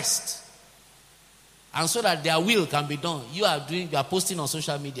suppressed, and so that their will can be done. You are posting on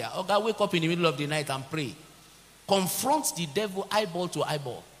social media. Okay, wake up in the middle of the night and pray. Confront the devil eyeball to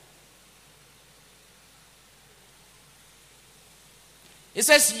eyeball. It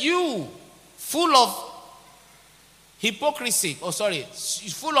says, you full of hypocrisy.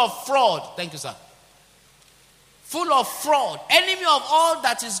 Full of fraud. Thank you, sir. Full of fraud. Enemy of all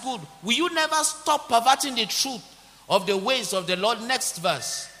that is good. Will you never stop perverting the truth of the ways of the Lord? Next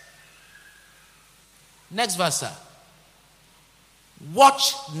verse. Next verse, sir.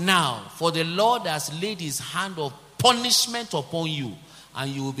 Watch now, for the Lord has laid his hand of punishment upon you,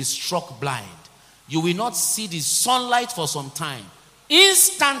 and you will be struck blind. You will not see the sunlight for some time.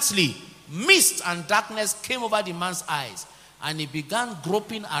 Instantly, mist and darkness came over the man's eyes, and he began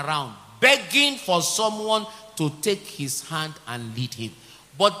groping around, begging for someone to take his hand and lead him.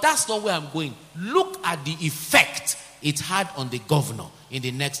 But that's not where I'm going. Look at the effect it had on the governor in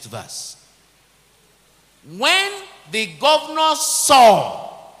the next verse. When the governor saw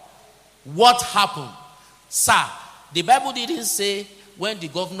what happened, sir, the Bible didn't say when the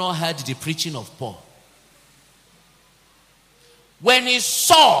governor heard the preaching of Paul. When he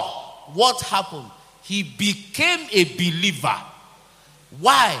saw what happened, he became a believer.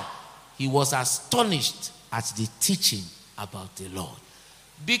 Why? He was astonished at the teaching about the Lord.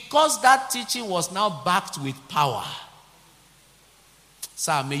 Because that teaching was now backed with power.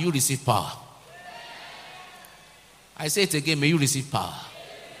 Sir, may you receive power. I say it again, may you receive power.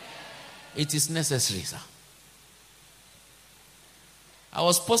 It is necessary, sir. I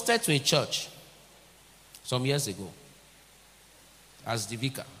was posted to a church some years ago as the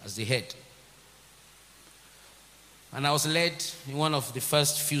vicar, as the head. And I was led in one of the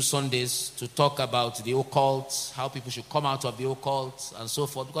first few Sundays to talk about the occult, how people should come out of the occult and so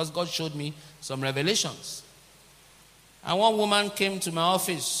forth, because God showed me some revelations. And one woman came to my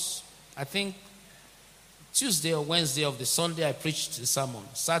office, I think Tuesday or Wednesday of the Sunday I preached the sermon,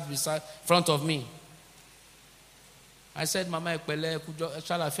 sat beside front of me. I said, Mama Ekpele,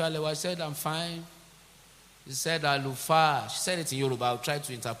 I said, I'm fine. He said, Alufa. She said it in Yoruba. I'll try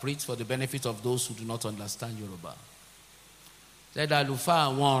to interpret for the benefit of those who do not understand Yoruba. She said,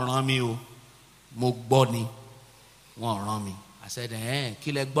 Alufa, won ran mi o. Mo gbọ́ ni. Won ran mi. I said,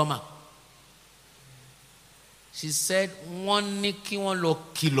 kí lẹ gbọ́ mà? She said, wọ́n ní kí wọ́n lọ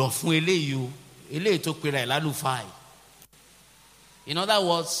kìlọ̀ fún eléyìí o. Eléyìí tó pera ẹ̀ lálùfáà. In other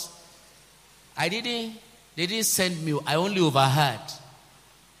words, they didn't send me, I only overheard.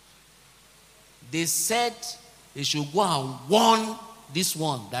 They said they should go and warn this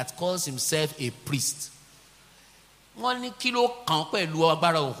one that calls himself a priest. Wọ́n ní kí ló kàn pẹ̀lú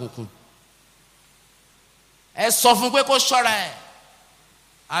agbára òkùnkùn. Ẹ sọ fún pé kó ṣọ́ra ẹ̀.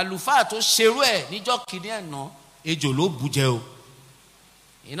 Àlùfáà tó ṣerú ẹ̀ níjọ́ kìíní àná ejò ló bù jẹ o.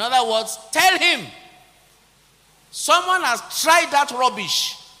 In other words, tell him someone has tried that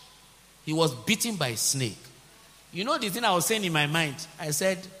rubbish. He was bitten by a snake. You know the thing I was saying in my mind? I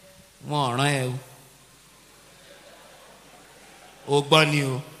said, where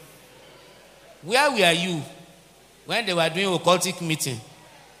were you when they were doing a occultic meeting?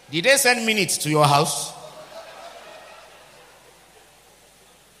 Did they send minutes to your house?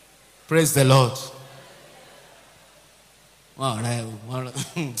 Praise the Lord.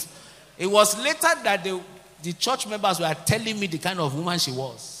 It was later that the church members were telling me the kind of woman she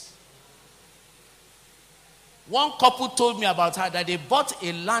was. One couple told me about her that they bought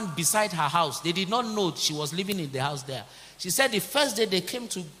a land beside her house. They did not know she was living in the house there. She said the first day they came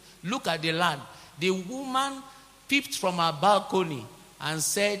to look at the land, the woman peeped from her balcony and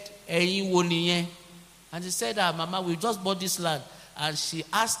said, "Ẹ̀yin wo nìyẹn?" And she said, "Mama, we just bought this land." And she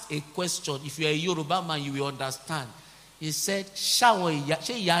asked a question. If you're a Yoruba man, you will understand. He said, "Ṣé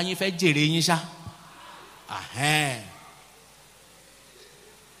ìyá yín fẹ́ jèrè yín ṣá?"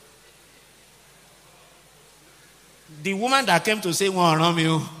 The woman that came to say, "Well, around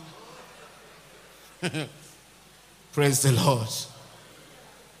you." Praise the Lord.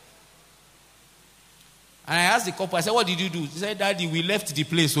 And I asked the couple, I said, "What did you do?" He said, "Daddy, we left the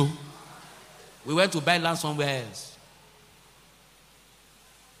place. So we went to buy land somewhere else."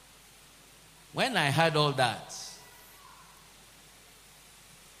 When I heard all that,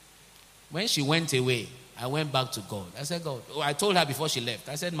 when she went away, I went back to God. I said, "God," I told her before she left.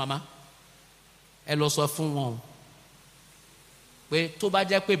 I said, "Mama, ẹ lọ sọ fún wọn pé tó bá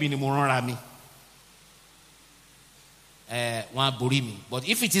jẹ́ pé bí ni mo ránra mi, wọ́n á borí mi. But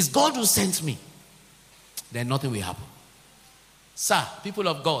if it is God who sent me, then nothing will happen." Sir, people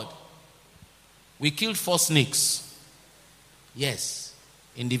of God, we killed 4 snakes. Yes,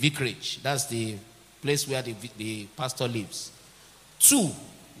 in the vicarage. That's the place where the pastor lives. 2,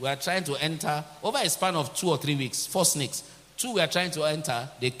 we are trying to enter, over a span of 2 or 3 weeks, 4 snakes. 2 we are trying to enter,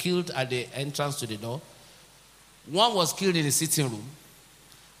 they killed at the entrance to the door. 1 was killed in the sitting room.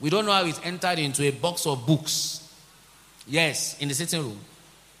 We don't know how it entered into a box of books. Yes, in the sitting room.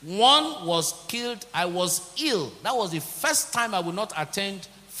 1 was killed. I was ill. That was the first time I would not attend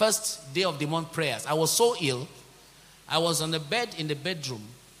first day of the month prayers. I was so ill. I was on the bed in the bedroom.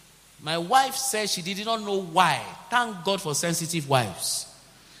 My wife said she did not know why. Thank God for sensitive wives.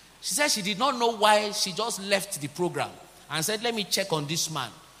 She said she did not know why. She just left the program and said, "Let me check on this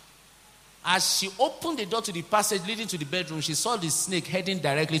man." As she opened the door to the passage leading to the bedroom, she saw the snake heading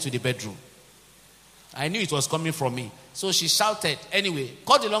directly to the bedroom. I knew it was coming from me. So she shouted. Anyway,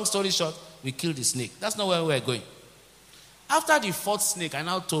 cut the long story short, we killed the snake. That's not where we were going. After the 4th snake, I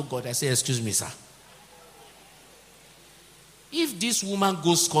now told God, I said, "Excuse me, sir. If this woman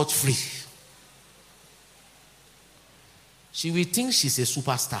goes scot-free, she will think she's a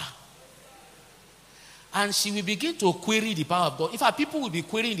superstar. And she will begin to query the power of God." In fact, people will be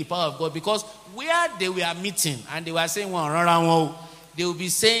querying the power of God because where they were meeting and they were saying, "Well, they will be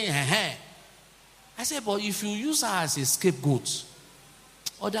saying, hey." I said, "But if you use her as a scapegoat,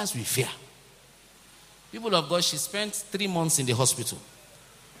 others will fear." People of God, she spent 3 months in the hospital.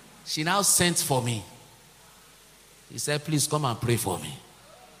 She now sent for me. He said, "Please come and pray for me."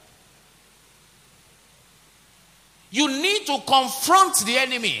 You need to confront the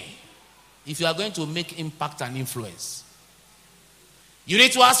enemy if you are going to make impact and influence. You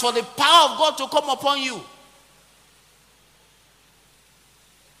need to ask for the power of God to come upon you.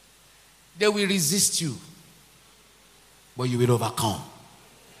 They will resist you, but you will overcome.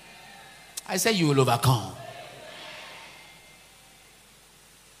 I said you will overcome.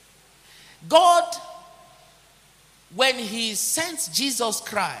 God, when he sent Jesus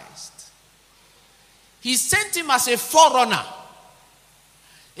Christ, he sent him as a forerunner,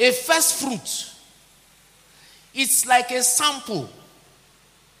 a first fruit. It's like a sample.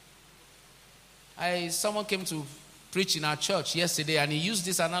 Someone came to preach in our church yesterday and he used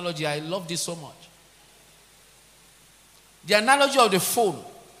this analogy. I love this so much. The analogy of the phone.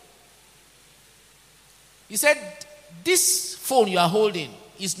 He said, this phone you are holding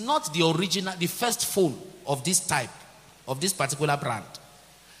is not the original, the first phone of this type, of this particular brand.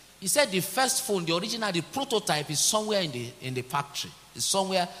 He said the first phone, the original, the prototype is somewhere in the factory. It's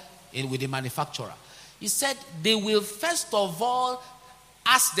somewhere with the manufacturer. He said they will first of all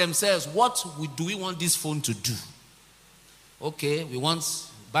ask themselves, what do we want this phone to do? Okay, we want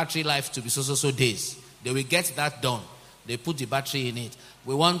battery life to be so days. They will get that done. They put the battery in it.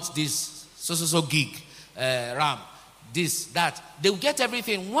 We want this so gig RAM, this, that. They will get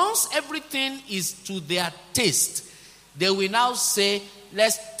everything. Once everything is to their taste, they will now say,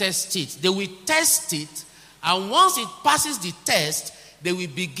 let's test it. They will test it, and once it passes the test, they will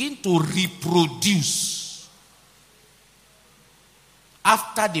begin to reproduce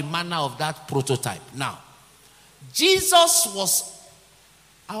after the manner of that prototype. Now, Jesus was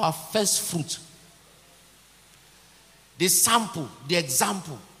our first fruit, the sample, the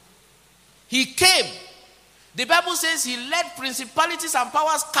example. He came. The Bible says he led principalities and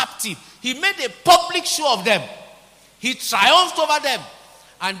powers captive. He made a public show of them. He triumphed over them.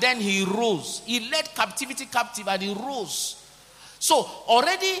 And then he rose. He led captivity captive and he rose. So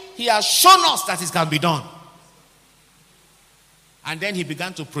already he has shown us that it can be done. And then he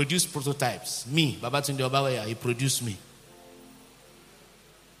began to produce prototypes. Me, Babatunde Obawaya, he produced me.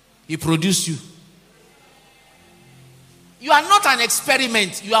 He produced you. You are not an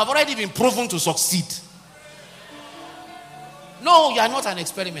experiment. You have already been proven to succeed. No, you are not an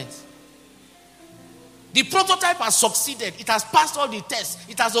experiment. The prototype has succeeded. It has passed all the tests.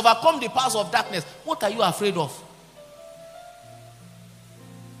 It has overcome the powers of darkness. What are you afraid of?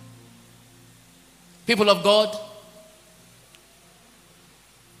 People of God,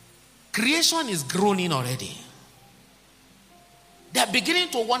 creation is groaning already. They are beginning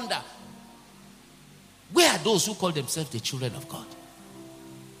to wonder, where are those who call themselves the children of God?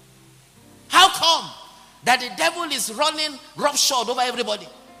 How come that the devil is running roughshod over everybody?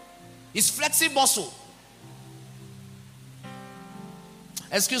 He's flexing muscle.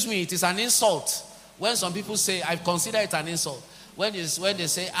 Excuse me, it is an insult when some people say, I consider it an insult. When they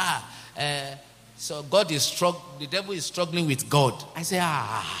say, so God is the devil is struggling with God. I say,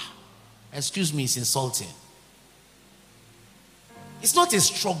 excuse me, it's insulting. It's not a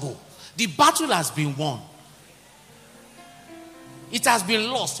struggle. The battle has been won. It has been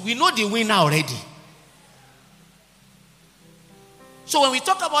lost. We know the winner already. So when we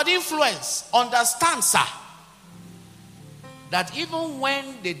talk about influence, understand, sir, that even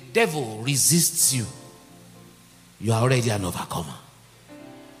when the devil resists you, you are already an overcomer.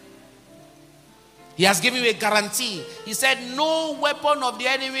 He has given you a guarantee. He said, no weapon of the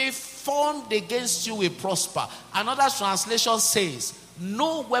enemy formed against you will prosper. Another translation says,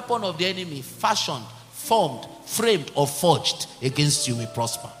 no weapon of the enemy fashioned, formed, framed, or forged against you will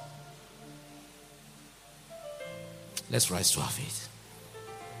prosper. Let's rise to our feet.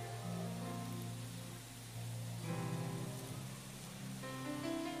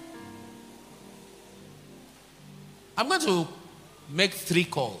 I'm going to make 3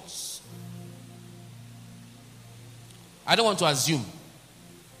 calls. I don't want to assume.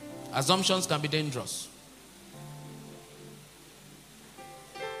 Assumptions can be dangerous.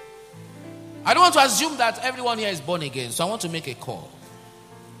 I don't want to assume that everyone here is born again, so I want to make a call.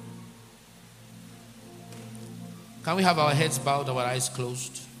 Can we have our heads bowed, our eyes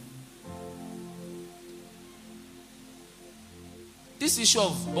closed? This issue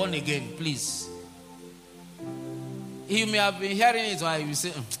of born again, please. You may have been hearing it while you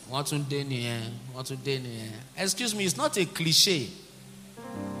say, what to do here? Excuse me, it's not a cliche.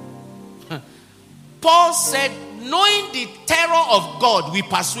 Paul said, knowing the terror of God, we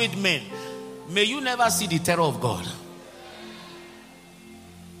persuade men. May you never see the terror of God.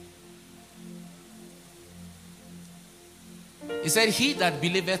 He said, he that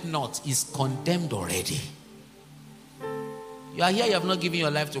believeth not is condemned already. You are here, you have not given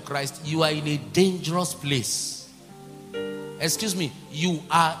your life to Christ. You are in a dangerous place. Excuse me, you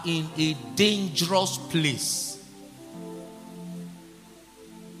are in a dangerous place.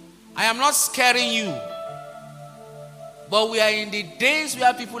 I am not scaring you. But we are in the days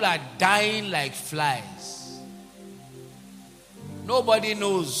where people are dying like flies. Nobody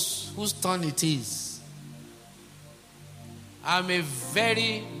knows whose turn it is. I'm a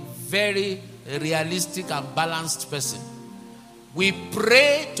very, very realistic and balanced person. We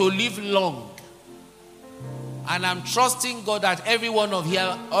pray to live long. And I'm trusting God that every one of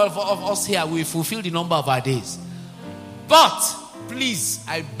us here will fulfill the number of our days. But, please,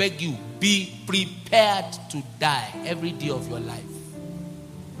 I beg you, be prepared to die every day of your life.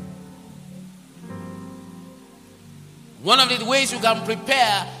 One of the ways you can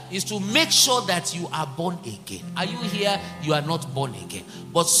prepare is to make sure that you are born again. Are you here? You are not born again.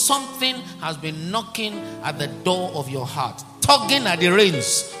 But something has been knocking at the door of your heart, tugging at the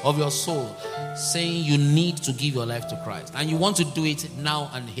reins of your soul, saying you need to give your life to Christ. And you want to do it now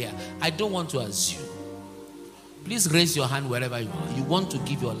and here. I don't want to assume. Please raise your hand wherever you are. You want to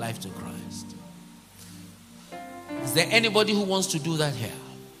give your life to Christ. Is there anybody who wants to do that here?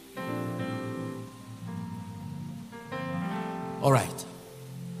 All right.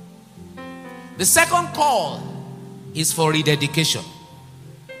 The second call is for rededication.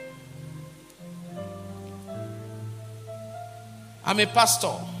 I'm a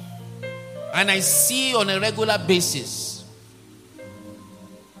pastor, and I see on a regular basis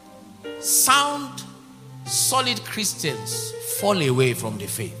sound, solid Christians fall away from the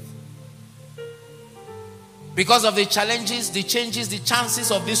faith because of the challenges, the changes, the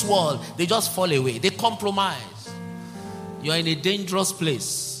chances of this world. They just fall away. They compromise. You are in a dangerous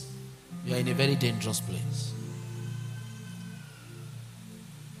place. You are in a very dangerous place.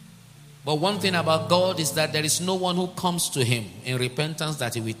 But one thing about God is that there is no one who comes to him in repentance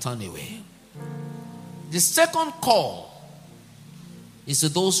that he will turn away. The second call is to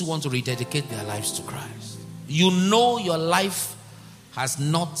those who want to rededicate their lives to Christ. You know your life has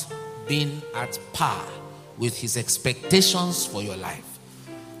not been at par with his expectations for your life,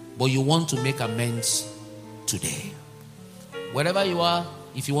 but you want to make amends today. Wherever you are,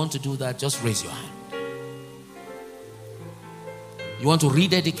 if you want to do that, just raise your hand. You want to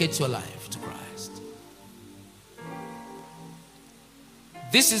rededicate your life to Christ.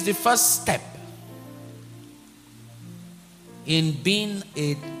 This is the first step in being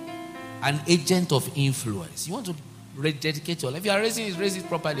a an agent of influence. You want to rededicate your life. If you are raising it, raise it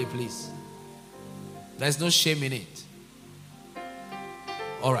properly, please. There's no shame in it.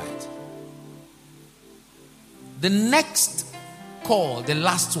 All right. The next call, the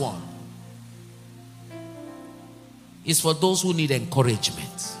last one, is for those who need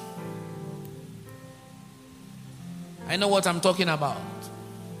encouragement. I know what I'm talking about.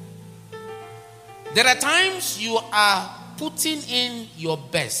 There are times you are putting in your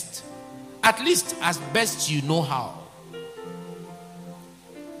best, at least as best you know how.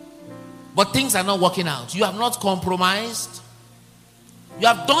 But things are not working out. You have not compromised. You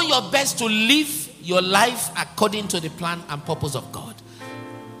have done your best to live your life according to the plan and purpose of God.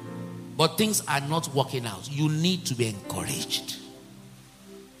 But things are not working out. You need to be encouraged.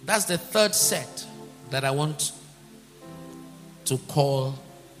 That's the third set that I want to call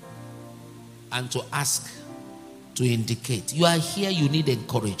and to ask, to indicate. You are here, you need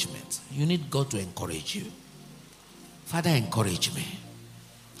encouragement. You need God to encourage you. Father, encourage me.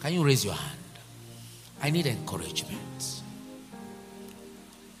 Can you raise your hand? I need encouragement.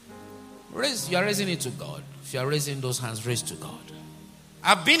 You are raising it to God. If you are raising those hands, raise to God.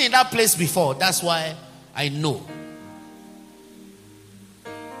 I've been in that place before. That's why I know.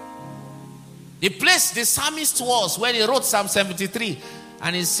 The place the psalmist was when he wrote Psalm 73,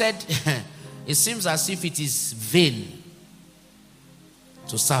 and he said, it seems as if it is vain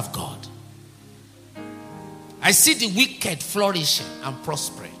to serve God. I see the wicked flourishing and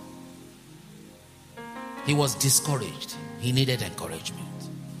prospering. He was discouraged. He needed encouragement.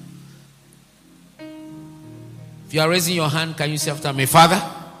 If you are raising your hand, can you say after me, Father,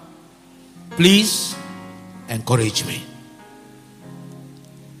 please encourage me.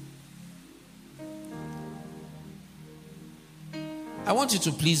 I want you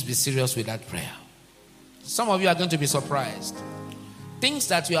to please be serious with that prayer. Some of you are going to be surprised. Things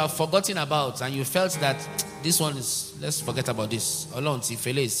that you have forgotten about and you felt that this one is, let's forget about this.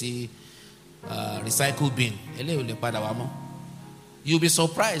 Recycle bin. You'll be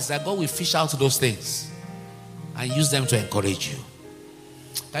surprised that God will fish out those things and use them to encourage you.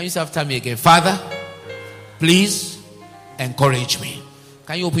 Can you say after me again? Father, please encourage me.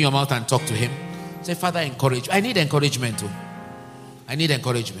 Can you open your mouth and talk to him? Say, Father, encourage. I need encouragement too. I need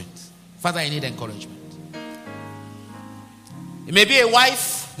encouragement. Father, I need encouragement. It may be a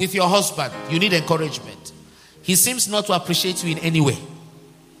wife with your husband. You need encouragement. He seems not to appreciate you in any way,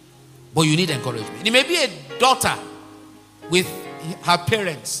 but you need encouragement. It may be a daughter with her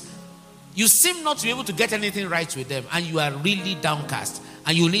parents. You seem not to be able to get anything right with them, and you are really downcast,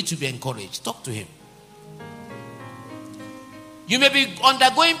 and you need to be encouraged. Talk to him. You may be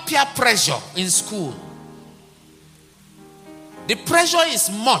undergoing peer pressure in school. The pressure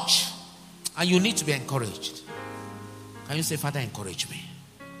is much, and you need to be encouraged. Can you say, Father, encourage me?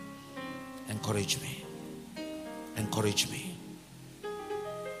 Encourage me. Encourage me.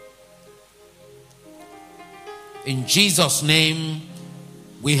 In Jesus' name,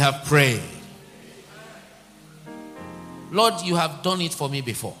 we have prayed. Lord, you have done it for me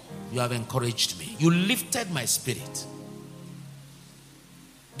before. You have encouraged me. You lifted my spirit.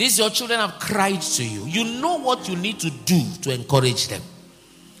 These your children have cried to you. You know what you need to do to encourage them.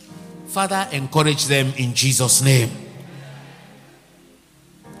 Father, encourage them in Jesus' name.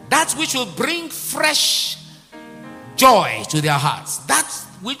 That which will bring fresh joy to their hearts. That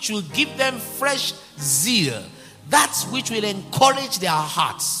which will give them fresh zeal. That which will encourage their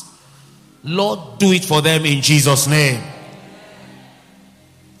hearts. Lord, do it for them in Jesus' name.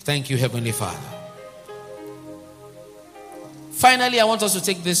 Thank you, Heavenly Father. Finally, I want us to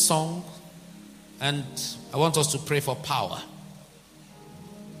take this song and I want us to pray for power.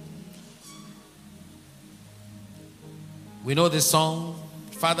 We know this song,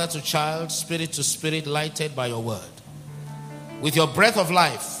 Father to child, spirit to spirit, lighted by your word. With your breath of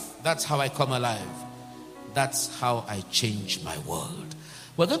life, that's how I come alive. That's how I change my world.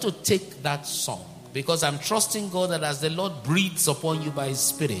 We're going to take that song because I'm trusting God that as the Lord breathes upon you by his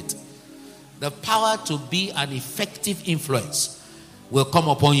spirit, the power to be an effective influence will come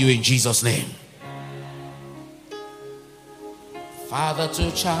upon you in Jesus' name. Father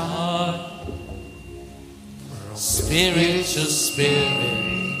to child, spirit to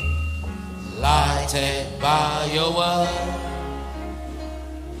spirit, lighted by your word.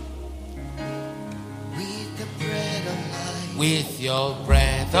 With your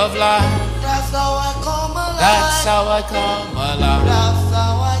breath of life, that's how I come alive. That's how I come alive. That's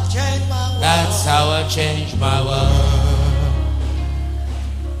how I change my world. That's how I change my world.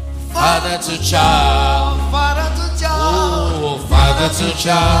 Father to child, Father to child, oh, Father to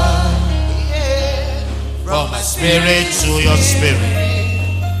child, yeah. from my spirit to your spirit,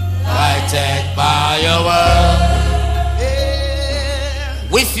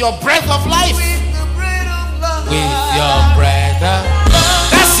 your breath of life. With the breath of life. With your breath.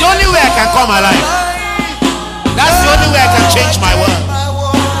 That's the only way I can come alive. That's the only way I can change my world.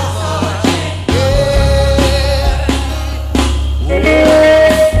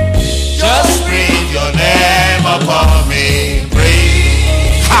 Just breathe your name upon me.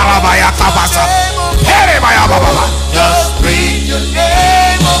 Breathe. Just breathe your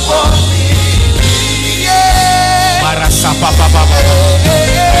name upon me.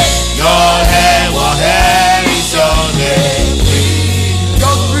 Your name, what hell is your name?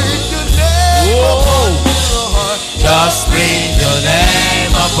 Just breathe your name upon me, Lord. Just breathe your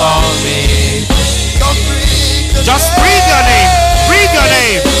name upon me. Just breathe your name. Breathe your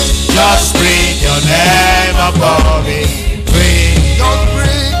name. Just breathe your name upon me. Breathe. Just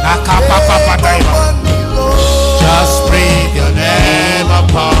breathe your name upon me, Lord. Just breathe your name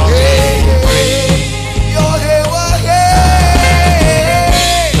upon me. Breathe. Your name, oh, hey.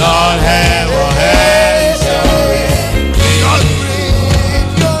 Lord, hey, oh, hey, so Just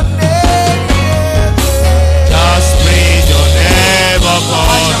breathe your name. just breathe your name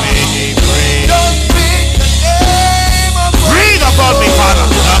upon me. Breathe. Just breathe your name upon me. Breathe upon me, Father.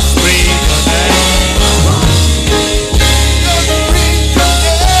 Just breathe your name. Just breathe your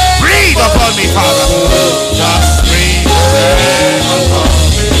name. Breathe upon me, Father. Just breathe your name upon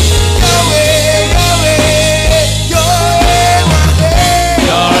me. Yahweh, Yahweh, your name, oh, hey.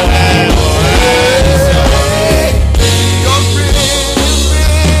 Your name, oh, hey, so Just breathe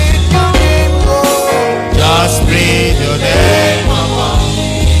your name, Lord. just breathe your name upon me.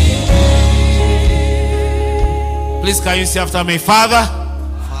 Please, can you say after me, Father?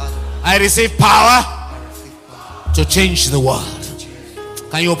 I receive power to change the world.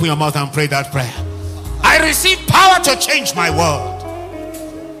 Can you open your mouth and pray that prayer? I receive power to change my world.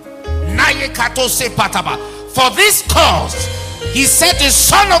 For this cause, he said the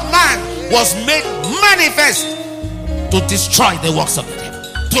Son of Man was made manifest to destroy the works of the devil,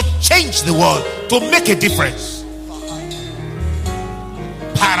 to change the world, to make a difference.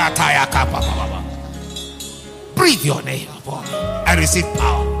 Breathe your name upon me. I receive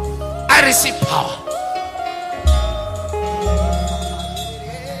power. I receive power.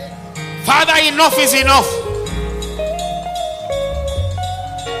 Father, enough is enough.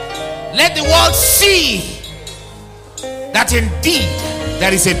 Let the world see that indeed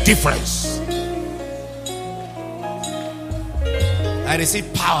there is a difference. I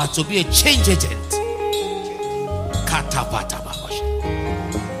receive power to be a change agent.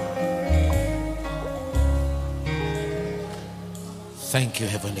 Thank you,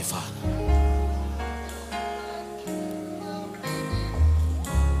 Heavenly Father.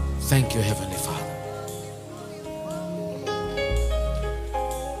 Thank you, Heavenly Father.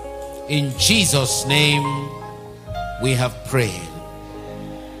 In Jesus' name we have prayed.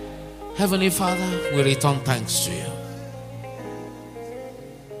 Heavenly Father, we return thanks to you.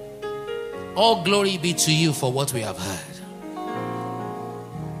 All glory be to you for what we have heard.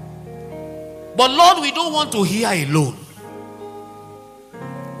 But Lord, we don't want to hear alone.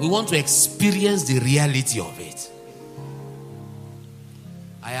 We want to experience the reality of it.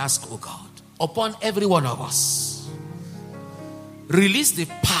 I ask, oh God, upon every one of us, release the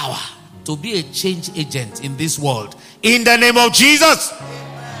power to be a change agent in this world. In the name of Jesus.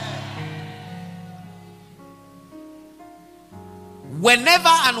 Whenever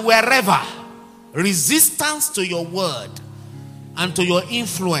and wherever resistance to your word and to your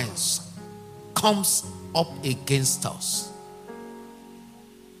influence comes up against us,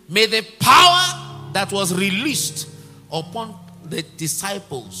 may the power that was released upon the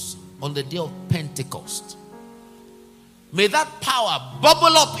disciples on the day of Pentecost, may that power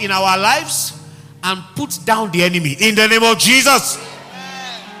bubble up in our lives and put down the enemy in the name of Jesus.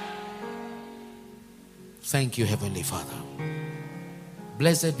 Thank you, Heavenly Father.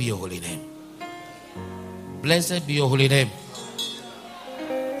 Blessed be your holy name. Blessed be your holy name.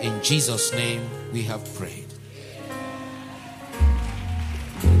 In Jesus' name we have prayed.